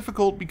made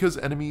difficult because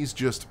enemies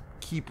just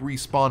keep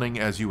respawning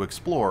as you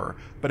explore,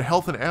 but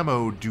health and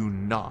ammo do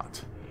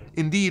not.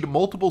 Indeed,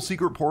 multiple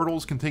secret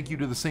portals can take you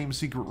to the same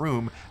secret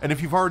room, and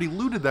if you've already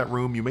looted that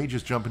room, you may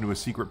just jump into a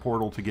secret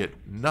portal to get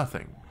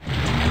nothing.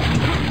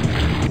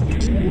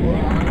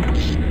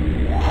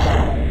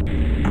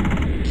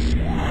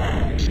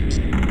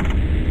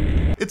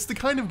 It's the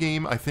kind of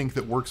game I think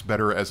that works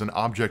better as an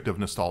object of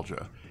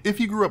nostalgia. If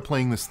you grew up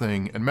playing this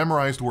thing and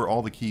memorized where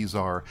all the keys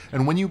are,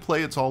 and when you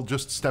play it's all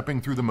just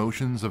stepping through the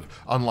motions of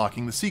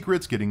unlocking the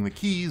secrets, getting the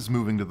keys,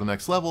 moving to the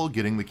next level,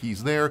 getting the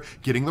keys there,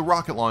 getting the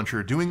rocket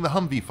launcher, doing the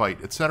Humvee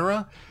fight,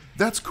 etc.,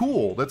 that's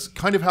cool. That's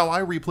kind of how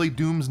I replay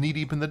Doom's Knee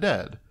Deep in the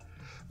Dead.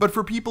 But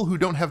for people who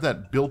don't have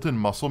that built-in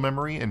muscle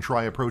memory and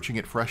try approaching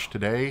it fresh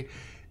today,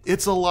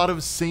 it's a lot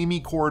of samey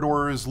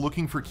corridors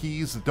looking for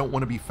keys that don't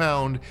want to be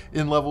found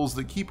in levels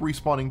that keep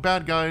respawning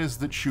bad guys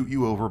that shoot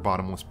you over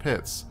bottomless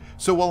pits.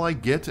 So while I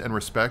get and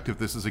respect if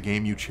this is a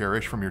game you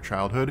cherish from your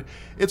childhood,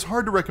 it's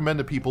hard to recommend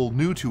to people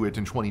new to it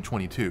in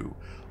 2022.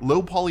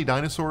 Low poly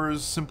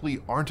dinosaurs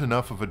simply aren't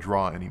enough of a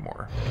draw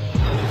anymore.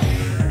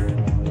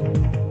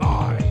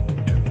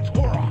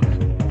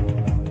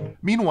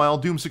 Meanwhile,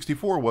 Doom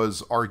 64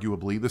 was,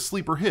 arguably, the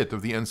sleeper hit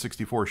of the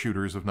N64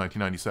 shooters of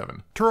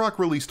 1997. Turok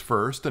released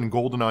first, and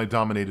GoldenEye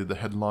dominated the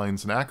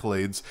headlines and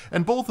accolades,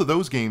 and both of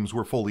those games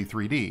were fully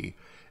 3D.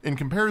 In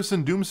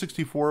comparison, Doom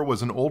 64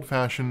 was an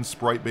old-fashioned,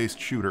 sprite-based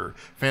shooter,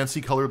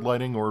 fancy colored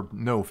lighting or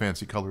no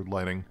fancy colored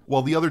lighting.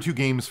 While the other two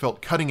games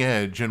felt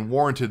cutting-edge and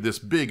warranted this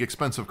big,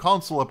 expensive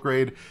console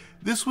upgrade,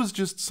 this was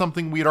just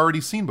something we had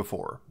already seen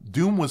before.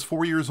 Doom was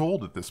 4 years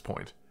old at this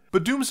point.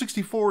 But Doom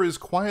 64 is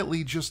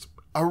quietly just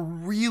a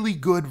really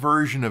good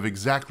version of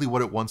exactly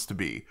what it wants to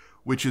be,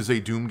 which is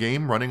a Doom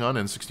game running on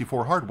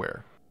N64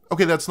 hardware.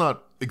 Okay, that's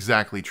not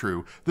exactly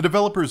true. The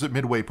developers at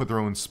Midway put their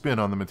own spin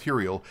on the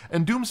material,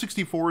 and Doom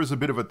 64 is a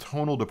bit of a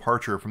tonal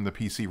departure from the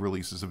PC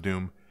releases of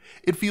Doom.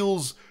 It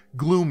feels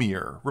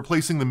gloomier,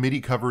 replacing the MIDI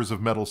covers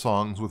of metal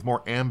songs with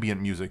more ambient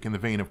music in the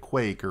vein of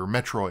Quake or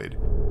Metroid.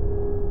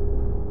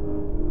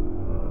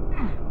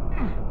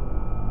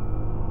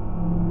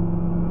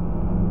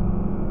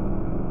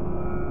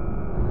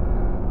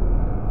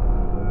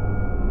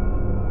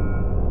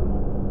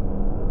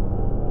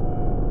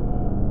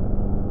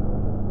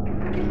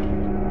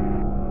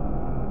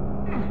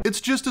 It's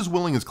just as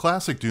willing as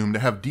classic Doom to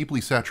have deeply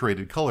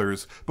saturated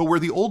colors, but where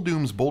the old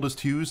Doom's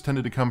boldest hues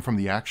tended to come from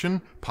the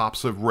action,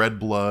 pops of red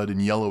blood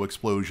and yellow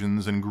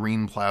explosions and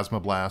green plasma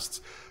blasts,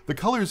 the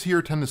colors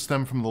here tend to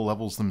stem from the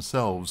levels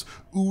themselves,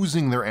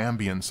 oozing their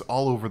ambience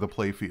all over the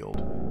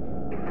playfield.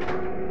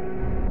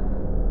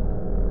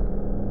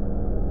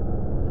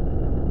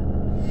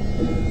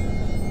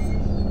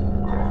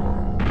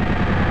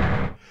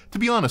 To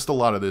be honest, a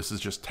lot of this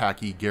is just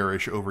tacky,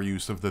 garish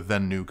overuse of the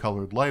then-new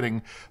colored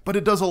lighting, but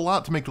it does a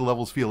lot to make the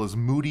levels feel as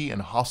moody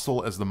and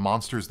hostile as the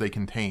monsters they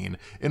contain,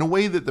 in a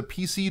way that the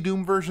PC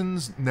Doom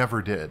versions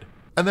never did.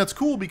 And that's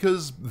cool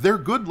because they're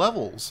good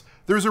levels.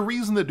 There's a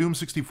reason that Doom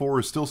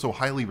 64 is still so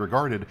highly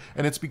regarded,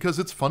 and it's because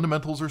its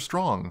fundamentals are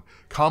strong.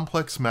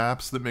 Complex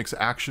maps that mix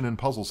action and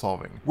puzzle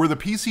solving. Where the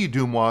PC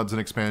Doom WADs and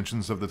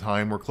expansions of the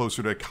time were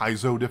closer to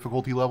Kaizo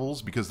difficulty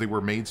levels because they were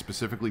made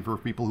specifically for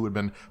people who had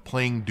been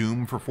playing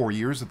Doom for 4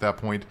 years at that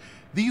point,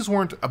 these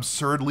weren't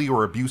absurdly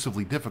or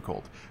abusively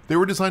difficult. They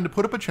were designed to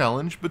put up a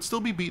challenge, but still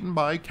be beaten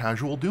by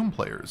casual Doom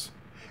players.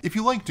 If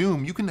you like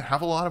Doom, you can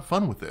have a lot of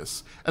fun with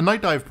this, and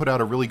Night Dive put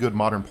out a really good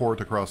modern port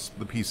across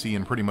the PC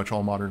and pretty much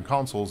all modern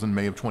consoles in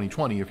May of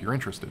 2020 if you're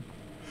interested.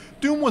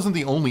 Doom wasn't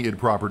the only id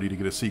property to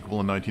get a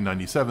sequel in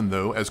 1997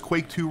 though, as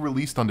Quake 2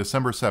 released on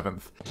December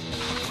 7th.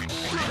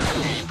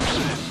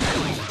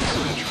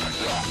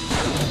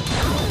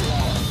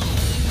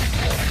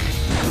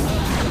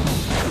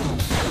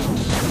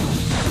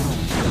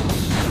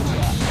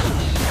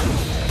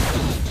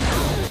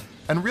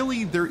 And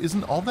really, there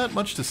isn't all that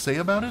much to say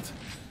about it.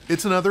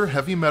 It's another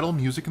heavy metal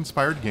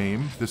music-inspired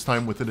game, this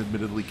time with an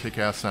admittedly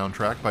kick-ass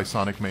soundtrack by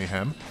Sonic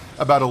Mayhem,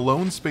 about a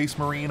lone space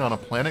marine on a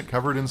planet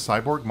covered in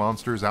cyborg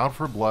monsters out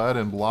for blood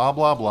and blah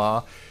blah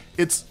blah.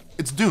 It's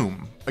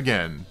Doom,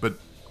 again, but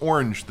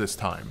orange this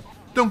time.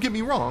 Don't get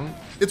me wrong,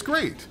 it's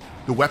great.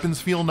 The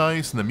weapons feel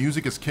nice, and the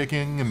music is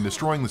kicking, and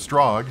destroying the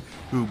Strogg,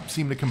 who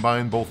seem to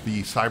combine both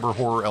the cyber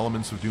horror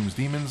elements of Doom's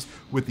demons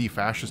with the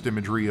fascist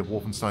imagery of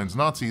Wolfenstein's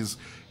Nazis,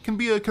 can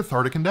be a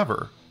cathartic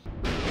endeavor.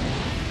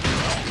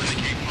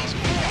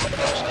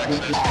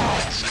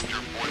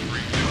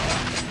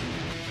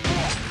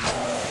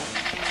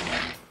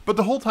 But but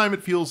the whole time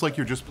it feels like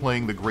you're just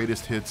playing the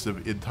greatest hits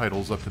of id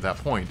titles up to that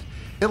point.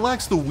 It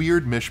lacks the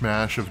weird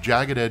mishmash of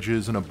jagged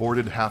edges and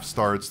aborted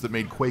half-starts that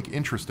made Quake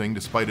interesting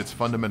despite its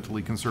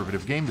fundamentally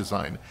conservative game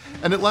design,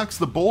 and it lacks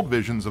the bold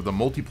visions of the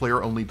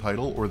multiplayer-only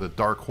title or the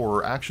dark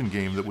horror action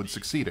game that would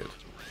succeed it.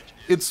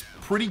 It's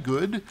pretty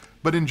good,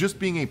 but in just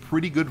being a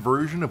pretty good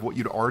version of what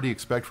you'd already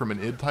expect from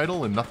an id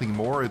title and nothing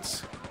more,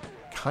 it's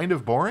kind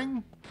of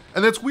boring?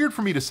 And that's weird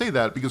for me to say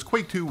that because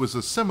Quake 2 was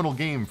a seminal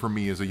game for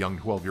me as a young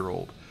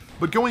 12-year-old.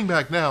 But going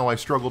back now, I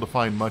struggle to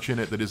find much in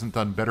it that isn't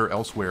done better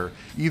elsewhere,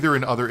 either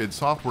in other id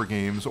Software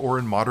games or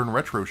in modern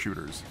retro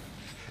shooters.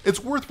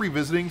 It's worth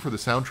revisiting for the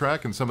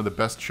soundtrack and some of the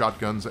best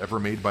shotguns ever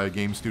made by a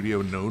game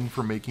studio known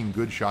for making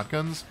good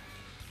shotguns,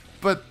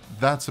 but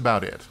that's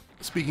about it.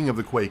 Speaking of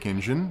the Quake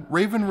engine,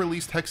 Raven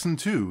released Hexen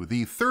 2,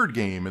 the third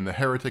game in the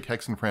Heretic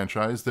Hexen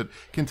franchise that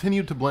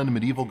continued to blend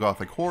medieval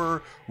gothic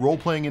horror,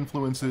 role-playing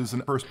influences,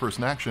 and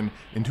first-person action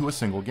into a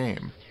single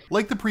game.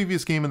 Like the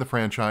previous game in the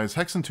franchise,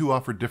 Hexen 2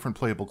 offered different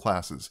playable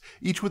classes,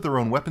 each with their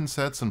own weapon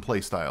sets and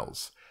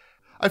playstyles.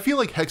 I feel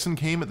like Hexen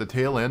came at the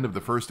tail end of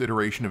the first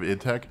iteration of id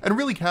Tech and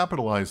really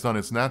capitalized on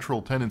its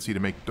natural tendency to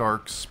make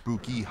dark,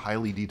 spooky,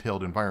 highly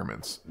detailed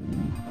environments.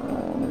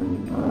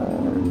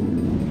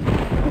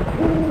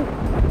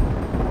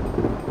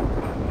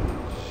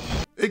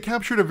 It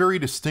captured a very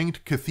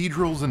distinct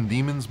cathedrals and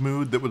demons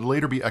mood that would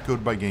later be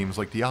echoed by games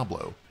like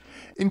Diablo.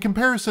 In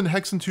comparison,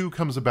 Hexen 2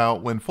 comes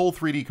about when full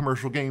 3D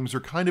commercial games are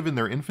kind of in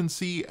their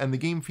infancy and the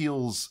game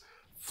feels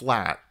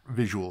flat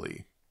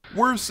visually.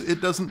 Worse, it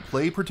doesn't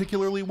play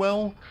particularly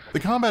well. The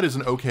combat is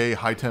an okay,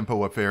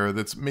 high-tempo affair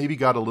that's maybe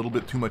got a little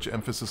bit too much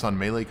emphasis on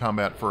melee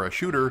combat for a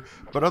shooter,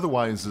 but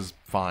otherwise is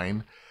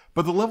fine.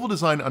 But the level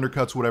design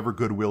undercuts whatever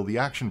goodwill the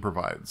action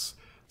provides.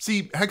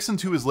 See, Hexen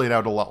 2 is laid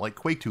out a lot like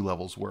Quake 2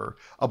 levels were,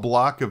 a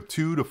block of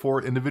 2 to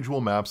 4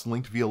 individual maps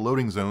linked via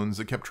loading zones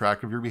that kept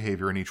track of your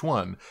behavior in each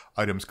one,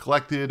 items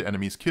collected,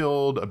 enemies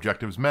killed,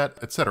 objectives met,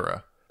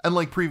 etc. And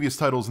like previous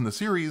titles in the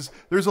series,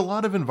 there's a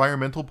lot of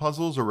environmental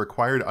puzzles or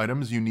required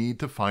items you need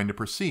to find to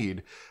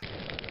proceed.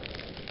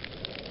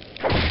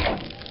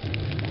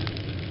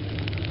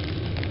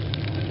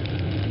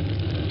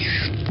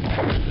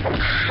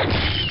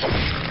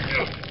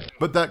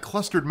 But that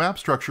clustered map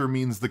structure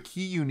means the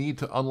key you need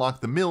to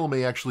unlock the mill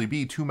may actually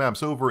be 2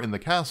 maps over in the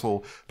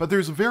castle, but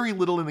there's very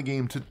little in the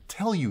game to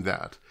tell you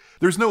that.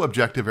 There's no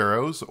objective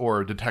arrows,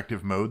 or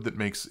detective mode that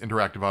makes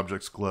interactive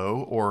objects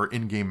glow, or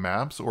in-game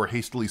maps, or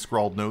hastily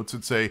scrawled notes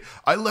that say,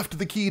 "I left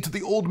the key to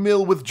the old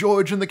mill with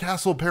George in the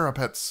castle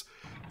parapets."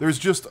 There's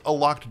just a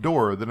locked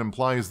door that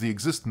implies the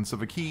existence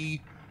of a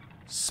key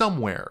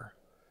somewhere.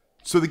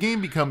 So the game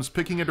becomes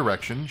picking a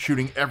direction,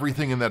 shooting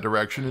everything in that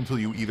direction until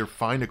you either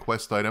find a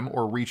quest item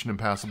or reach an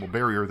impassable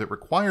barrier that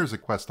requires a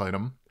quest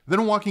item,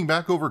 then walking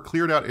back over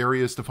cleared out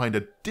areas to find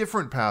a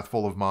different path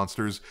full of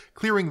monsters,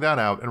 clearing that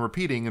out and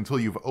repeating until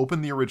you've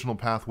opened the original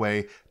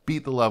pathway,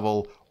 beat the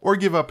level, or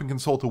give up and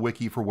consult a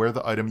wiki for where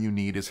the item you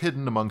need is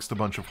hidden amongst a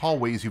bunch of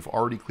hallways you've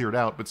already cleared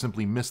out but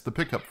simply missed the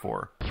pickup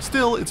for.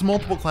 Still, its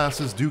multiple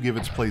classes do give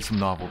its play some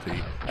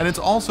novelty, and it's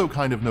also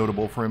kind of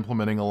notable for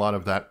implementing a lot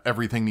of that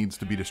everything needs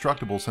to be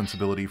destructible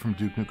sensibility from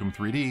Duke Nukem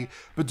 3D,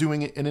 but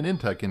doing it in an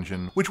Intech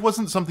engine, which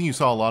wasn't something you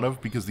saw a lot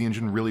of because the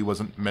engine really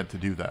wasn't meant to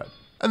do that.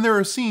 And there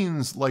are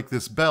scenes, like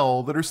this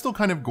bell, that are still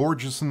kind of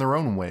gorgeous in their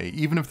own way,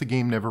 even if the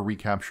game never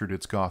recaptured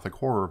its gothic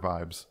horror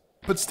vibes.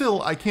 But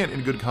still, I can't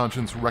in good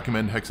conscience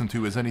recommend Hexen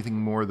 2 as anything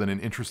more than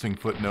an interesting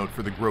footnote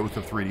for the growth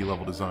of 3D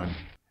level design.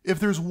 If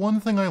there's one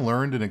thing I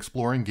learned in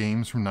exploring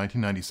games from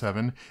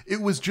 1997,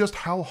 it was just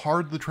how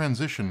hard the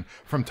transition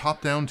from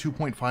top-down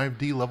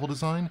 2.5D level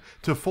design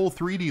to full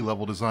 3D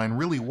level design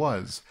really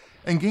was.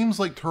 And games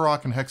like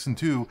Turok and Hexen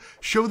 2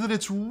 show that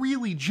it's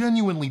really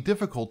genuinely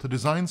difficult to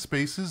design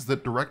spaces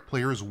that direct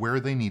players where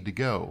they need to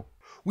go.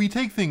 We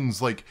take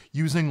things like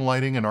using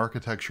lighting and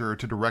architecture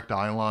to direct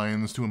eye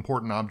lines to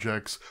important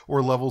objects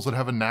or levels that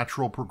have a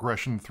natural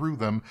progression through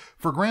them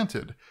for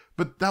granted,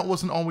 but that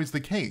wasn't always the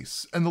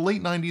case, and the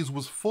late 90s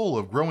was full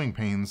of growing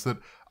pains that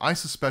I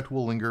suspect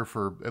will linger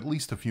for at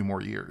least a few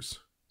more years.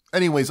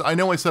 Anyways, I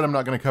know I said I'm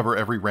not going to cover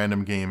every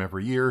random game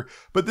every year,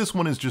 but this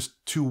one is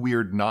just too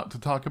weird not to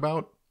talk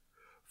about.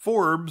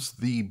 Forbes,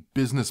 the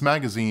business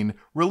magazine,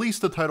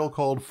 released a title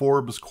called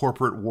Forbes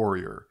Corporate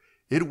Warrior.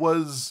 It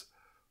was,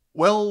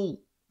 well,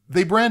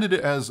 they branded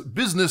it as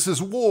Business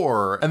is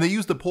War, and they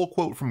used a pull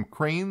quote from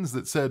Cranes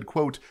that said,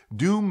 quote,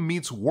 "Doom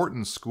meets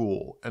Wharton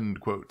School,"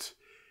 end quote.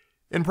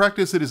 In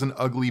practice, it is an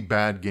ugly,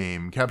 bad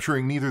game,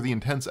 capturing neither the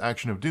intense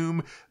action of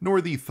Doom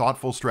nor the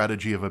thoughtful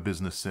strategy of a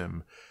business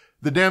sim.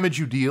 The damage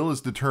you deal is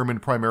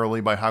determined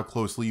primarily by how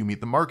closely you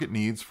meet the market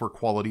needs for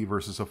quality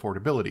versus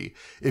affordability.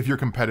 If your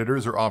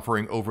competitors are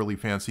offering overly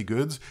fancy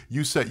goods,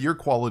 you set your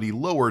quality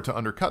lower to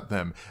undercut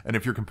them, and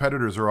if your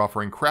competitors are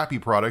offering crappy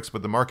products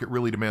but the market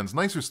really demands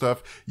nicer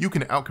stuff, you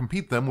can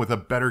outcompete them with a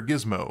better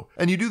gizmo.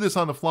 And you do this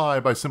on the fly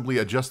by simply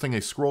adjusting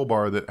a scroll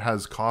bar that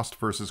has cost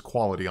versus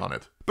quality on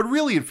it. But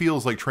really it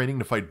feels like training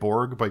to fight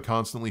Borg by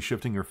constantly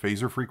shifting your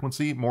phaser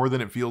frequency more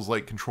than it feels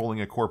like controlling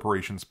a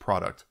corporation's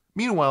product.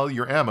 Meanwhile,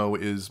 your ammo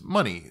is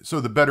money, so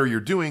the better you're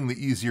doing, the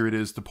easier it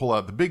is to pull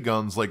out the big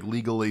guns like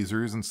legal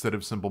lasers instead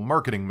of simple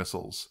marketing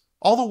missiles.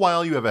 All the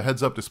while you have a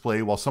heads-up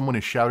display while someone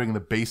is shouting the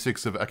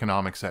basics of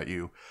economics at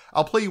you.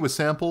 I'll play you a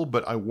sample,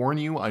 but I warn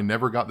you, I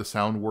never got the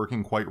sound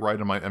working quite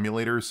right on my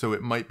emulator, so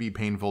it might be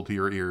painful to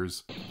your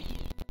ears.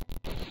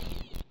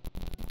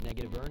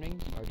 Negative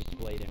earnings are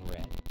displayed in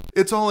red.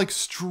 It's all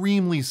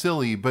extremely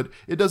silly, but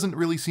it doesn't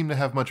really seem to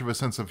have much of a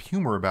sense of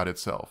humor about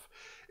itself.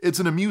 It's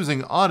an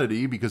amusing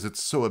oddity because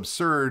it's so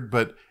absurd,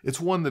 but it's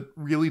one that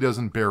really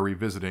doesn't bear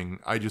revisiting.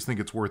 I just think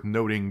it's worth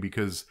noting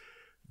because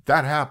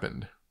that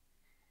happened.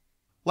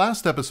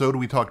 Last episode,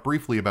 we talked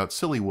briefly about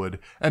Sillywood,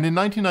 and in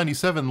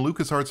 1997,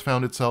 LucasArts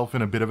found itself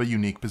in a bit of a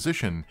unique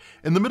position.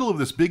 In the middle of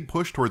this big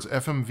push towards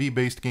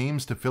FMV-based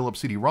games to fill up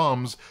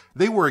CD-ROMs,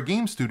 they were a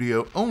game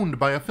studio owned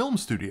by a film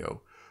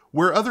studio.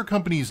 Where other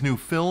companies knew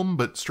film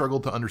but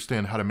struggled to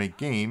understand how to make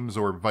games,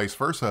 or vice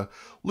versa,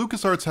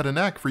 LucasArts had a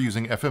knack for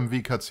using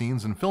FMV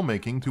cutscenes in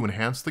filmmaking to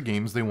enhance the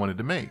games they wanted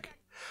to make.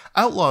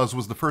 Outlaws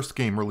was the first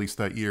game released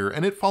that year,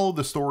 and it followed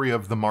the story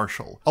of the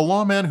Marshal, a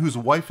lawman whose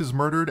wife is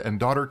murdered and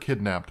daughter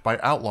kidnapped by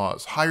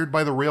outlaws hired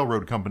by the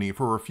railroad company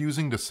for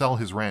refusing to sell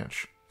his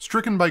ranch.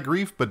 Stricken by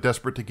grief but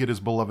desperate to get his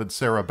beloved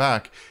Sarah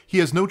back, he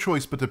has no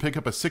choice but to pick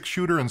up a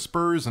six-shooter and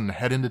spurs and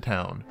head into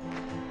town.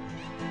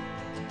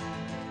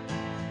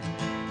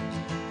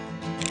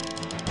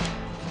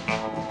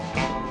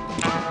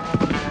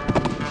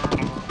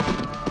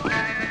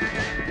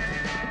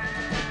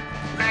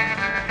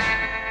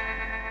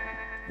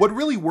 What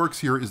really works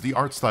here is the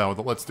art style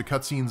that lets the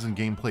cutscenes and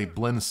gameplay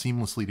blend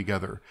seamlessly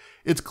together.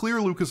 It's clear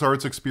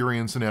LucasArts'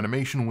 experience in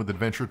animation with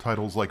adventure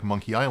titles like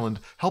Monkey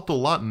Island helped a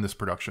lot in this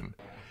production.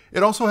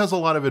 It also has a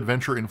lot of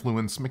adventure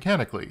influence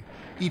mechanically.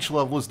 Each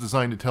level is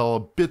designed to tell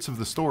bits of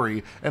the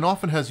story, and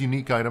often has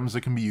unique items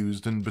that can be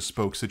used in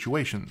bespoke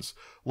situations,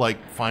 like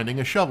finding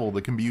a shovel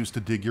that can be used to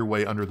dig your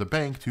way under the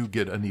bank to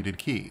get a needed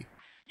key.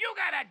 You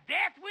got a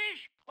death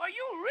wish? Are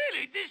you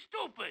really this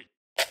stupid?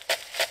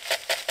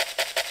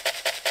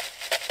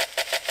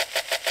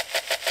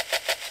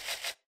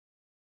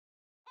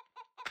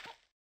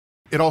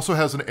 It also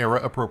has an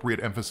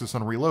era-appropriate emphasis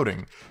on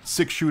reloading.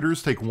 Six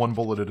shooters take one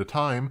bullet at a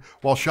time,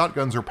 while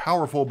shotguns are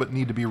powerful but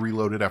need to be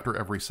reloaded after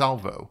every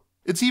salvo.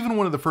 It's even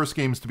one of the first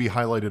games to be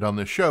highlighted on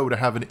this show to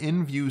have an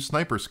in-view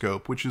sniper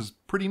scope, which is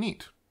pretty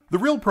neat. The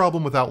real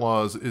problem with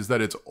Outlaws is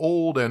that it's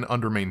old and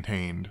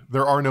under-maintained.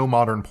 There are no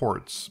modern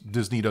ports.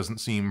 Disney doesn't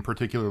seem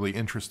particularly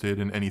interested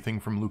in anything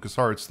from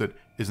LucasArts that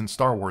isn't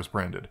Star Wars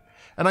branded.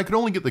 And I could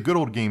only get the good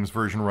old games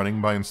version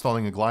running by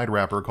installing a glide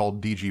wrapper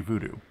called DG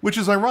Voodoo. Which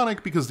is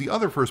ironic because the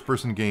other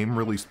first-person game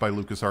released by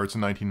LucasArts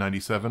in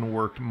 1997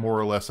 worked more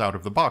or less out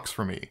of the box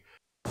for me.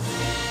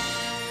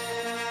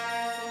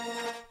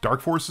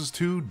 Dark Forces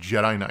 2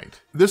 Jedi Knight.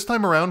 This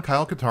time around,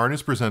 Kyle Katarn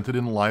is presented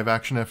in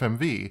live-action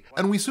FMV,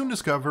 and we soon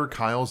discover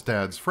Kyle's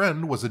dad's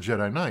friend was a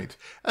Jedi Knight,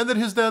 and that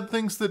his dad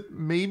thinks that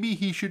maybe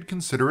he should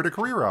consider it a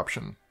career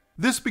option.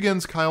 This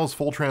begins Kyle's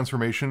full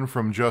transformation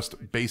from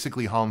just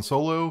basically Han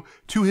Solo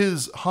to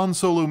his Han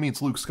Solo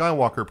meets Luke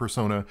Skywalker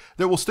persona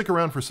that will stick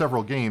around for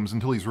several games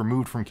until he's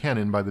removed from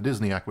canon by the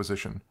Disney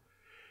acquisition.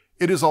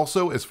 It is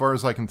also, as far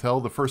as I can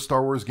tell, the first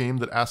Star Wars game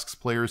that asks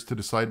players to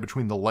decide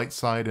between the light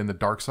side and the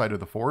dark side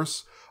of the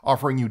Force,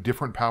 offering you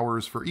different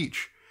powers for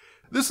each.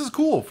 This is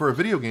cool for a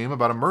video game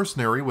about a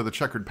mercenary with a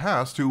checkered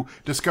past who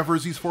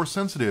discovers he's Force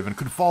sensitive and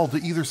could fall to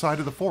either side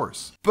of the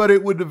Force. But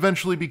it would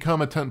eventually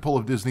become a tentpole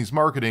of Disney's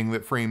marketing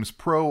that frames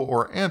pro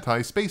or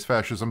anti-space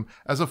fascism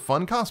as a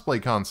fun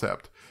cosplay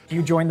concept. Do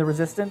you join the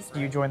Resistance?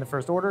 Do you join the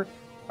First Order?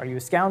 Are you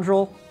a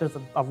scoundrel? There's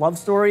a love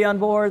story on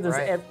board.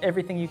 There's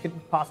everything you could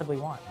possibly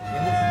want.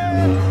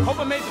 Hope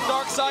I made the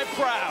dark side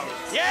proud.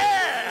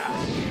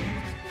 Yeah!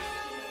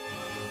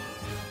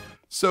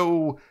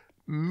 So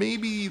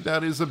maybe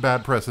that is a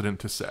bad precedent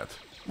to set.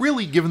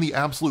 Really, given the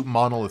absolute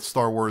monolith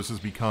Star Wars has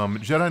become,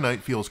 Jedi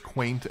Knight feels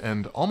quaint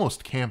and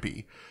almost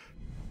campy.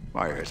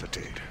 Why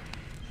hesitate?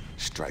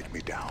 Strike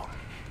me down.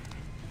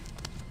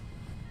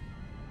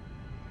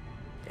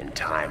 In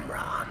time,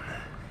 Ron.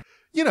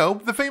 You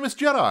know, the famous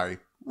Jedi,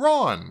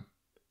 Ron.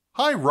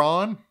 Hi,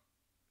 Ron.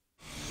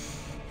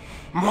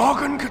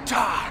 Morgan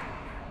Katarn!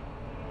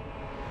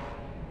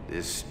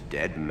 This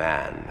dead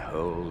man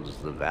holds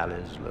the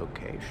valley's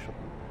location.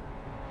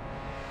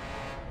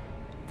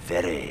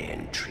 Very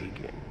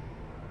intriguing.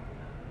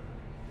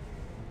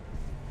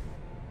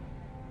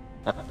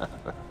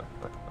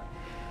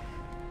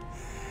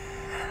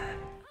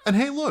 And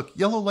hey look,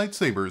 yellow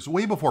lightsabers,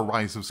 way before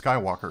Rise of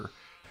Skywalker.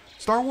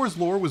 Star Wars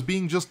lore was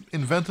being just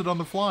invented on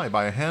the fly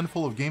by a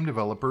handful of game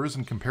developers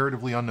and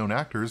comparatively unknown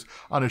actors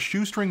on a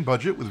shoestring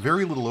budget with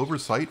very little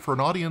oversight for an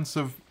audience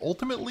of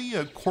ultimately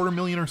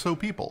 250,000 or so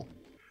people.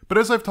 But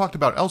as I've talked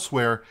about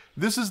elsewhere,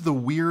 this is the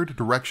weird,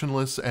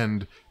 directionless,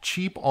 and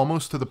cheap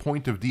almost to the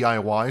point of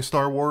DIY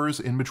Star Wars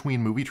in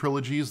between movie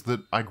trilogies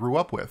that I grew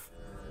up with.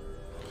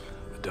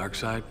 The dark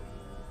side?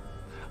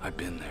 I've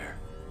been there.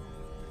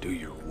 Do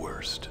your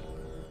worst.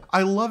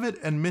 I love it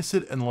and miss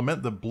it and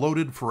lament the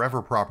bloated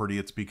forever property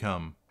it's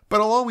become. But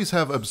I'll always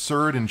have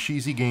absurd and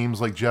cheesy games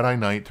like Jedi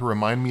Knight to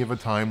remind me of a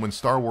time when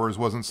Star Wars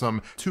wasn't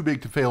some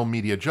too-big-to-fail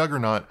media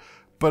juggernaut,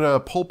 but a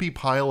pulpy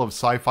pile of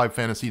sci-fi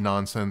fantasy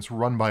nonsense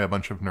run by a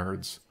bunch of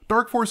nerds.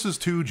 Dark Forces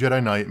 2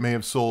 Jedi Knight may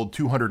have sold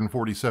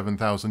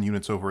 247,000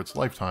 units over its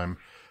lifetime,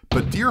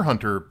 but Deer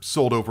Hunter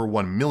sold over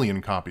 1 million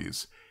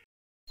copies.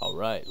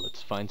 Alright,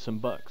 let's find some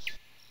bucks.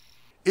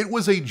 It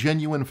was a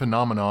genuine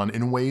phenomenon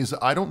in ways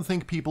I don't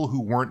think people who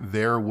weren't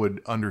there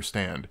would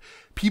understand.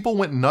 People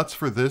went nuts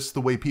for this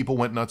the way people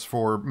went nuts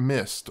for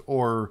Myst,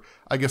 or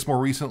I guess more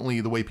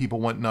recently the way people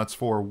went nuts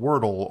for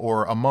Wordle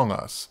or Among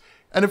Us.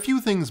 And a few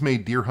things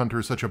made Deer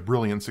Hunter such a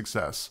brilliant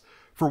success.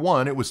 For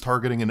one, it was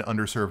targeting an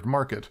underserved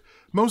market.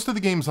 Most of the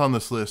games on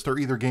this list are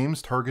either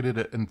games targeted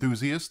at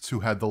enthusiasts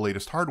who had the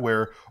latest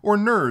hardware, or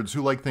nerds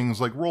who like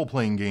things like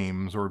role-playing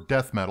games or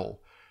death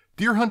metal.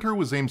 Deer Hunter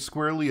was aimed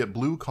squarely at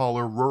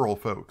blue-collar rural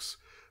folks,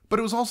 but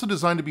it was also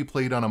designed to be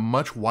played on a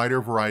much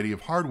wider variety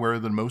of hardware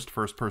than most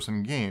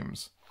first-person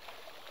games.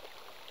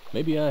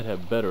 Maybe I'd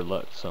have better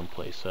luck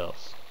someplace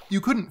else. You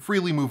couldn't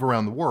freely move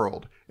around the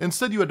world.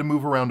 Instead, you had to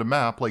move around a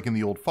map like in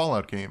the old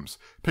Fallout games,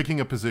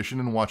 picking a position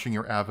and watching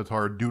your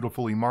avatar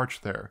dutifully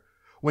march there.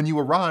 When you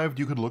arrived,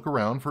 you could look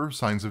around for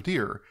signs of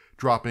deer,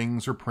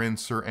 droppings or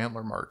prints or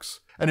antler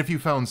marks. And if you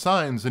found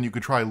signs, then you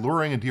could try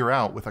luring a deer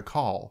out with a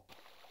call.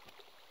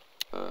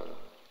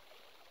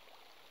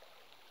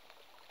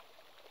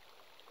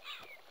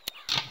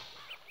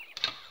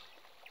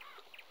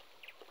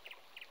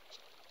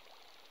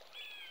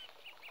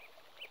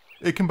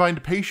 It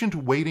combined patient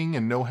waiting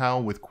and know-how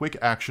with quick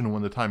action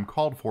when the time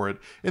called for it,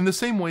 in the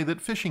same way that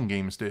fishing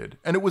games did,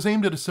 and it was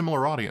aimed at a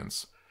similar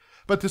audience.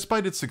 But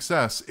despite its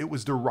success, it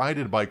was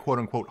derided by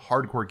quote-unquote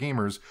hardcore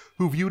gamers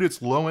who viewed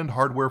its low-end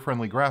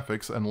hardware-friendly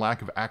graphics and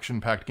lack of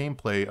action-packed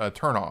gameplay a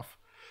turnoff.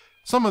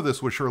 Some of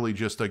this was surely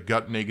just a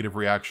gut-negative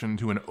reaction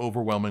to an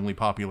overwhelmingly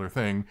popular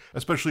thing,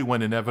 especially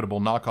when inevitable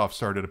knockoffs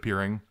started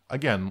appearing,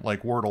 again,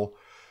 like Wordle.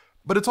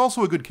 But it's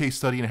also a good case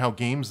study in how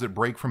games that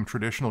break from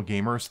traditional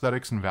gamer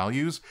aesthetics and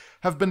values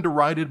have been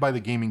derided by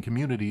the gaming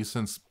community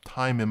since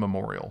time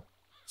immemorial.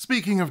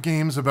 Speaking of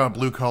games about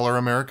blue-collar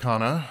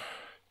Americana,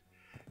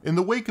 in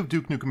the wake of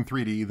Duke Nukem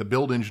 3D, the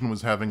build engine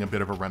was having a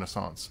bit of a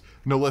renaissance.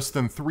 No less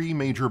than 3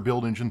 major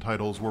build engine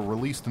titles were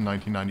released in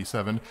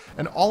 1997,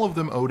 and all of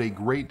them owed a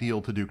great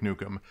deal to Duke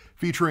Nukem,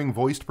 featuring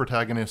voiced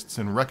protagonists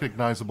in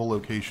recognizable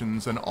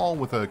locations and all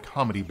with a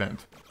comedy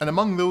bent. And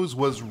among those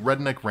was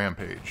Redneck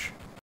Rampage.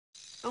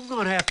 I'm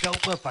gonna have to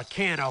open up a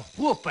can of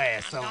whoop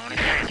ass on you.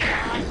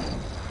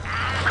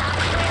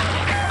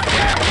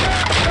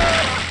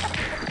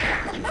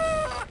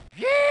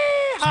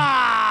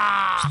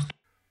 Yeehaw!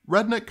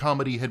 Redneck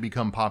comedy had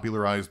become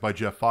popularized by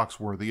Jeff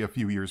Foxworthy a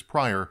few years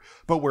prior,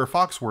 but where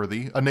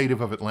Foxworthy, a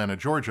native of Atlanta,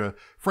 Georgia,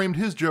 framed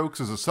his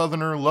jokes as a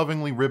southerner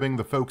lovingly ribbing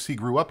the folks he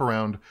grew up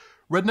around,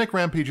 Redneck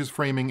Rampage's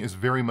framing is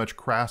very much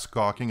crass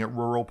gawking at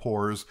rural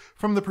poors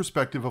from the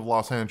perspective of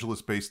Los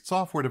Angeles-based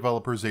software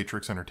developer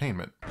Xatrix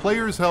Entertainment.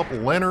 Players help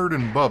Leonard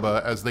and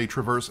Bubba as they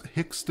traverse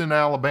Hickston,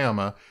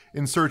 Alabama,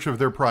 in search of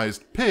their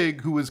prized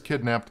pig who is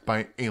kidnapped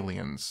by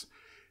aliens.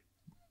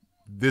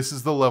 This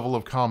is the level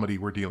of comedy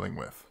we're dealing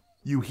with.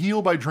 You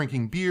heal by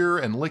drinking beer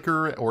and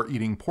liquor or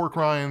eating pork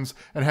rinds,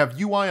 and have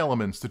UI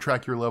elements to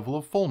track your level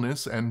of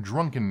fullness and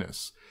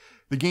drunkenness.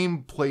 The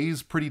game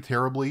plays pretty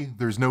terribly.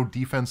 There's no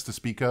defense to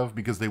speak of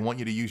because they want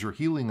you to use your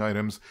healing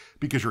items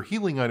because your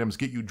healing items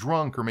get you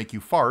drunk or make you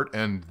fart,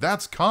 and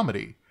that's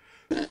comedy.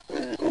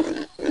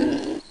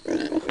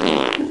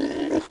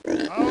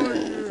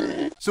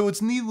 So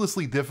it's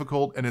needlessly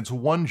difficult, and its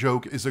one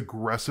joke is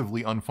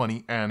aggressively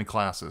unfunny and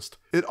classist.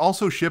 It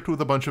also shipped with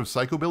a bunch of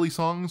psychobilly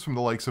songs from the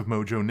likes of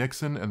Mojo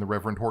Nixon and the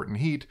Reverend Horton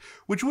Heat,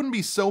 which wouldn't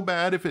be so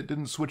bad if it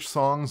didn't switch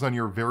songs on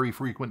your very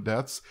frequent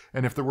deaths,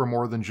 and if there were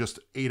more than just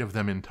 8 of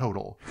them in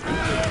total.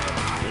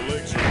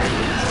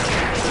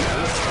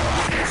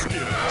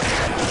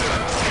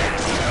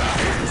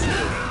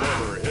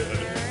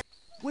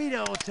 We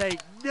don't take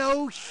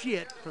no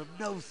shit from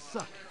no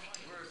sucker.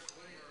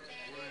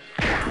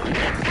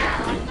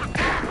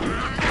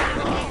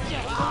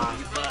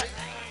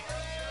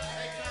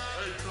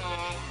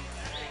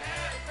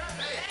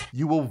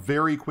 You will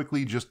very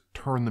quickly just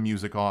turn the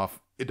music off.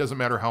 It doesn't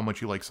matter how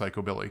much you like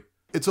psychobilly.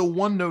 It's a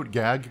one-note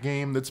gag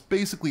game that's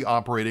basically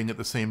operating at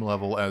the same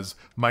level as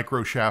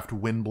Microshaft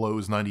Wind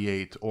Blows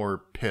 98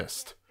 or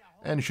Pissed,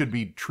 and should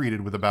be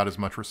treated with about as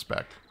much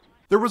respect.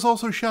 There was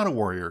also Shadow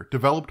Warrior,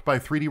 developed by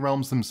 3D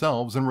Realms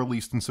themselves and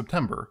released in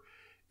September.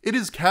 It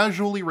is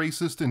casually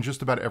racist in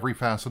just about every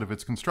facet of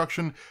its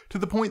construction, to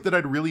the point that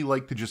I'd really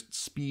like to just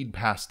speed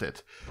past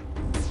it.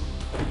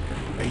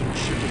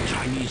 Ancient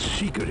Chinese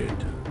secret.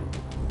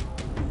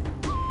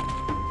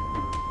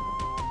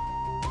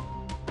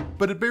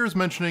 But it bears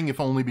mentioning, if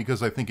only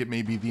because I think it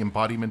may be the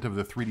embodiment of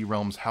the 3D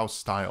Realms house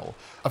style.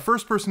 A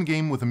first-person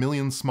game with a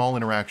million small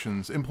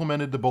interactions,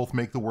 implemented to both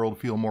make the world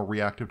feel more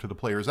reactive to the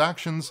player's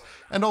actions,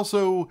 and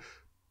also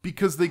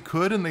because they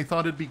could and they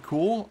thought it'd be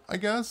cool, I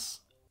guess?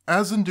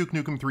 As in Duke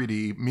Nukem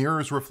 3D,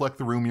 mirrors reflect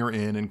the room you're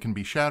in and can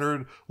be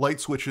shattered, light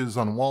switches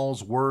on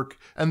walls work,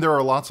 and there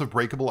are lots of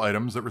breakable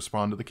items that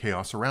respond to the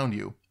chaos around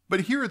you.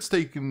 But here it's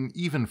taken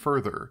even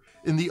further.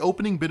 In the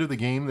opening bit of the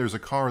game, there's a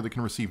car that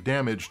can receive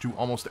damage to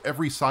almost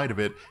every side of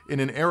it in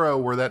an era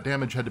where that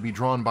damage had to be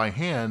drawn by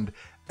hand,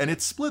 and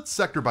it's split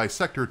sector by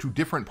sector to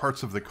different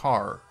parts of the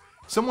car.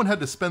 Someone had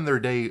to spend their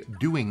day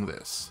doing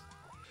this.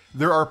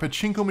 There are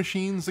pachinko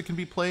machines that can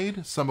be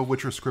played, some of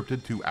which are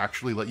scripted to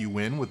actually let you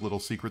win with little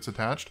secrets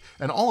attached,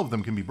 and all of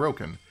them can be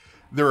broken.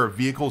 There are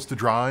vehicles to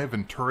drive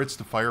and turrets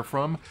to fire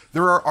from.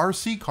 There are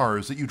RC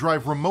cars that you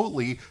drive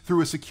remotely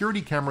through a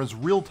security camera's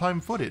real-time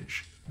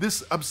footage.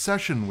 This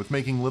obsession with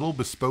making little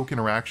bespoke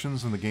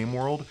interactions in the game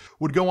world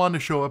would go on to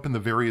show up in the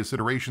various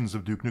iterations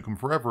of Duke Nukem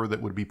Forever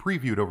that would be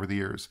previewed over the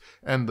years,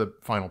 and the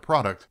final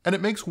product, and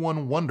it makes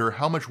one wonder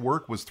how much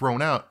work was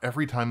thrown out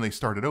every time they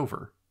started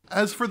over.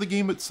 As for the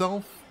game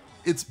itself,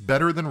 it's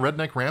better than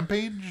Redneck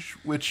Rampage,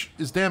 which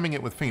is damning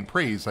it with faint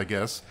praise, I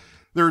guess.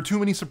 There are too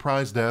many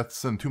surprise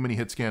deaths and too many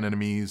hit-scan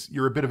enemies.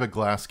 You're a bit of a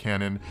glass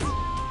cannon.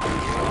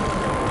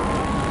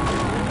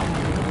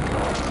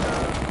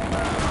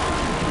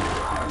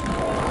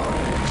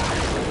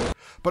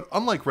 But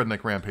unlike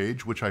Redneck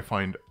Rampage, which I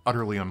find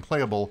utterly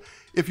unplayable,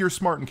 if you're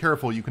smart and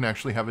careful you can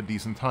actually have a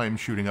decent time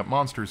shooting up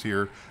monsters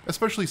here,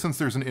 especially since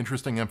there's an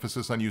interesting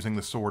emphasis on using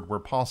the sword where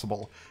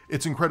possible.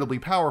 It's incredibly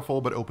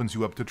powerful, but opens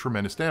you up to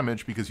tremendous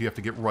damage because you have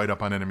to get right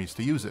up on enemies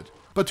to use it.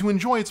 But to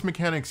enjoy its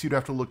mechanics you'd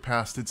have to look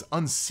past its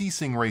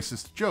unceasing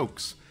racist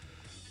jokes.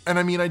 And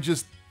I mean,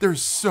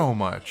 there's so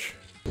much.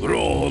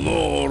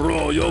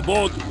 Row your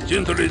boat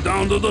gently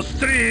down to the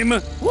stream.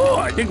 Whoa,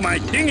 I think my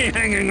dinghy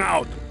hanging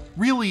out.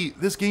 Really,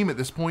 this game at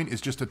this point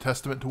is just a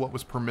testament to what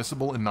was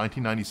permissible in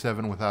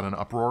 1997 without an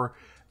uproar,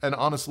 and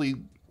honestly,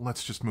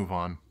 let's just move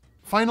on.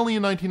 Finally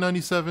in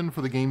 1997,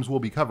 for the games we'll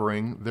be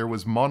covering, there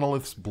was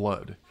Monolith's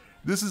Blood.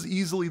 This is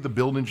easily the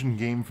build engine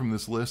game from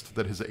this list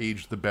that has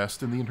aged the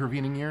best in the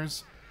intervening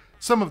years.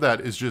 Some of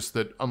that is just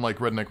that, unlike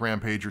Redneck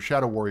Rampage or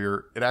Shadow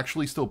Warrior, it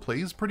actually still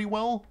plays pretty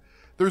well.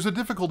 There's a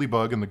difficulty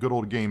bug in the good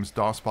old game's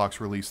DOSBox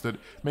release that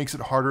makes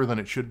it harder than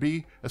it should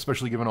be,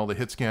 especially given all the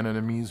hit-scan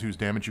enemies whose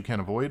damage you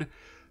can't avoid.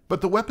 But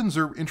the weapons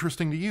are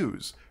interesting to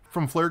use,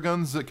 from flare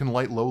guns that can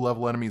light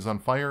low-level enemies on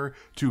fire,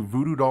 to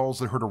voodoo dolls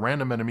that hurt a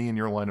random enemy in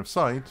your line of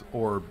sight,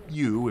 or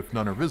you if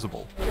none are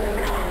visible.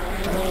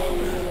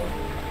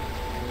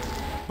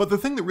 But the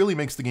thing that really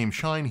makes the game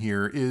shine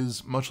here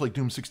is, much like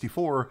Doom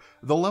 64,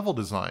 the level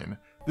design.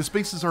 The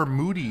spaces are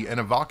moody and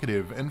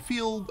evocative, and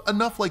feel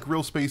enough like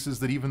real spaces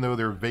that even though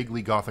they're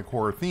vaguely gothic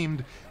horror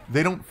themed,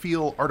 they don't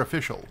feel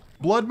artificial.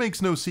 Blood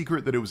makes no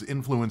secret that it was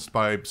influenced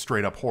by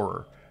straight-up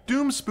horror.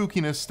 Doom's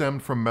spookiness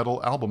stemmed from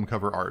metal album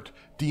cover art,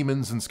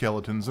 demons and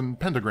skeletons and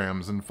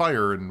pentagrams and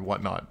fire and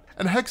whatnot.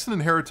 And Hexen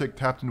and Heretic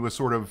tapped into a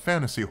sort of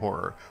fantasy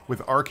horror,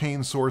 with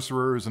arcane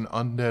sorcerers and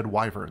undead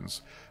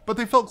wyverns. But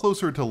they felt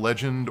closer to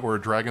Legend or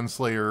Dragon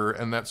Slayer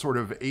and that sort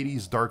of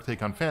 80s dark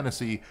take on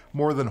fantasy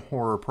more than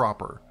horror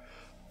proper.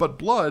 But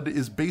Blood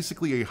is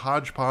basically a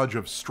hodgepodge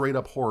of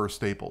straight-up horror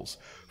staples.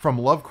 From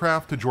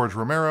Lovecraft to George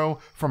Romero,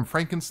 from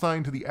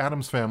Frankenstein to the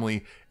Addams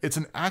Family, it's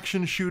an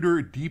action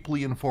shooter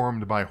deeply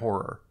informed by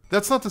horror.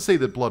 That's not to say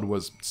that Blood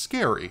was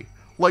scary.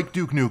 Like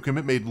Duke Nukem,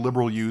 it made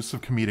liberal use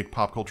of comedic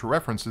pop culture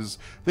references,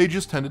 they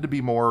just tended to be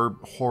more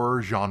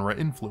horror genre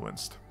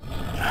influenced.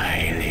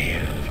 I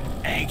live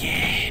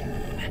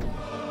again.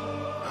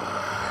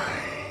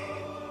 I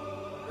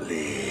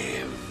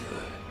live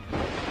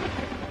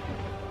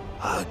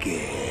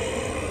again.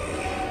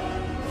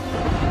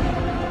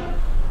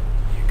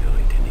 You're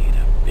going to need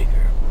a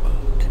bigger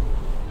boat.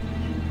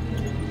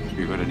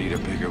 You're gonna need a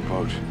bigger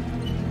boat.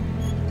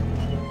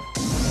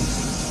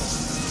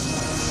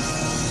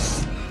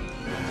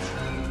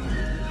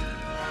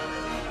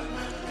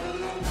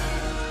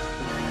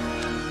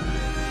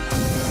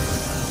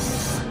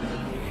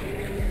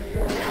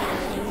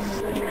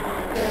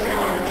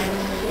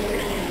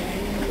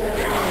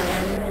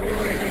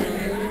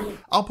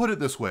 I'll put it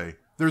this way.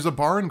 There's a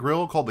bar and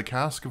grill called the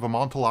Cask of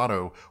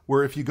Amontillado,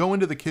 where if you go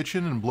into the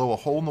kitchen and blow a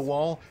hole in the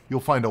wall, you'll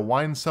find a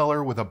wine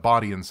cellar with a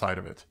body inside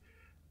of it.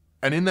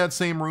 And in that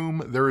same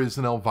room, there is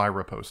an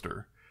Elvira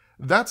poster.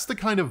 That's the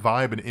kind of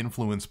vibe and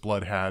influence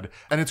Blood had,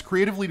 and its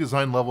creatively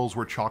designed levels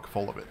were chock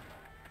full of it.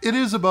 It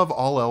is above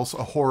all else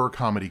a horror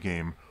comedy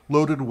game,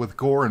 loaded with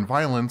gore and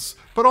violence,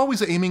 but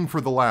always aiming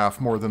for the laugh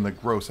more than the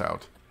gross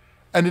out.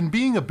 And in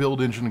being a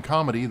build engine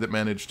comedy that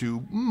managed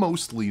to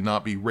mostly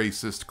not be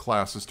racist,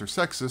 classist, or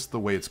sexist the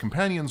way its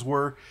companions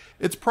were,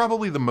 it's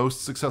probably the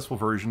most successful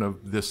version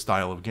of this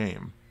style of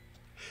game.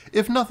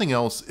 If nothing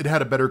else, it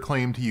had a better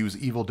claim to use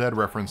Evil Dead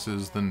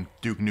references than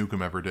Duke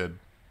Nukem ever did.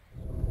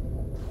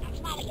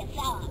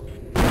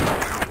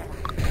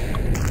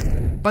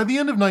 By the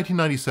end of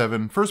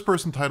 1997,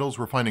 first-person titles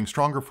were finding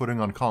stronger footing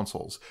on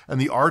consoles,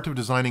 and the art of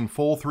designing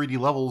full 3D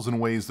levels in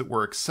ways that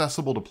were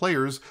accessible to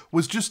players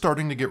was just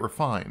starting to get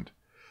refined.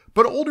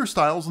 But older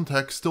styles and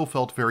tech still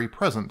felt very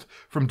present,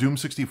 from Doom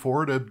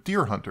 64 to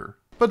Deer Hunter.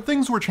 But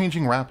things were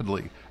changing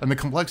rapidly, and the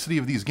complexity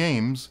of these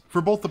games, for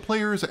both the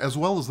players as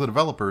well as the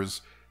developers,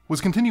 was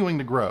continuing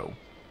to grow.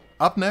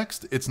 Up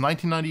next, it's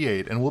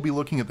 1998, and we'll be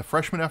looking at the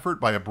freshman effort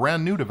by a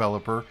brand new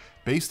developer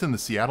based in the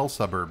Seattle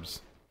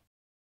suburbs.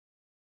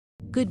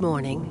 Good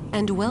morning,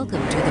 and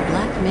welcome to the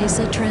Black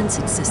Mesa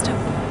Transit System.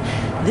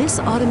 This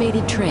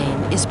automated train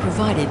is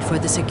provided for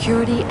the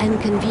security and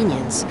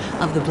convenience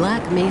of the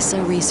Black Mesa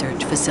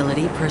Research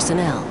Facility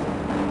personnel.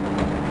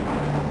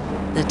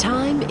 The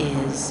time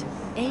is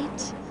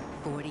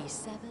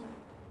 8:47.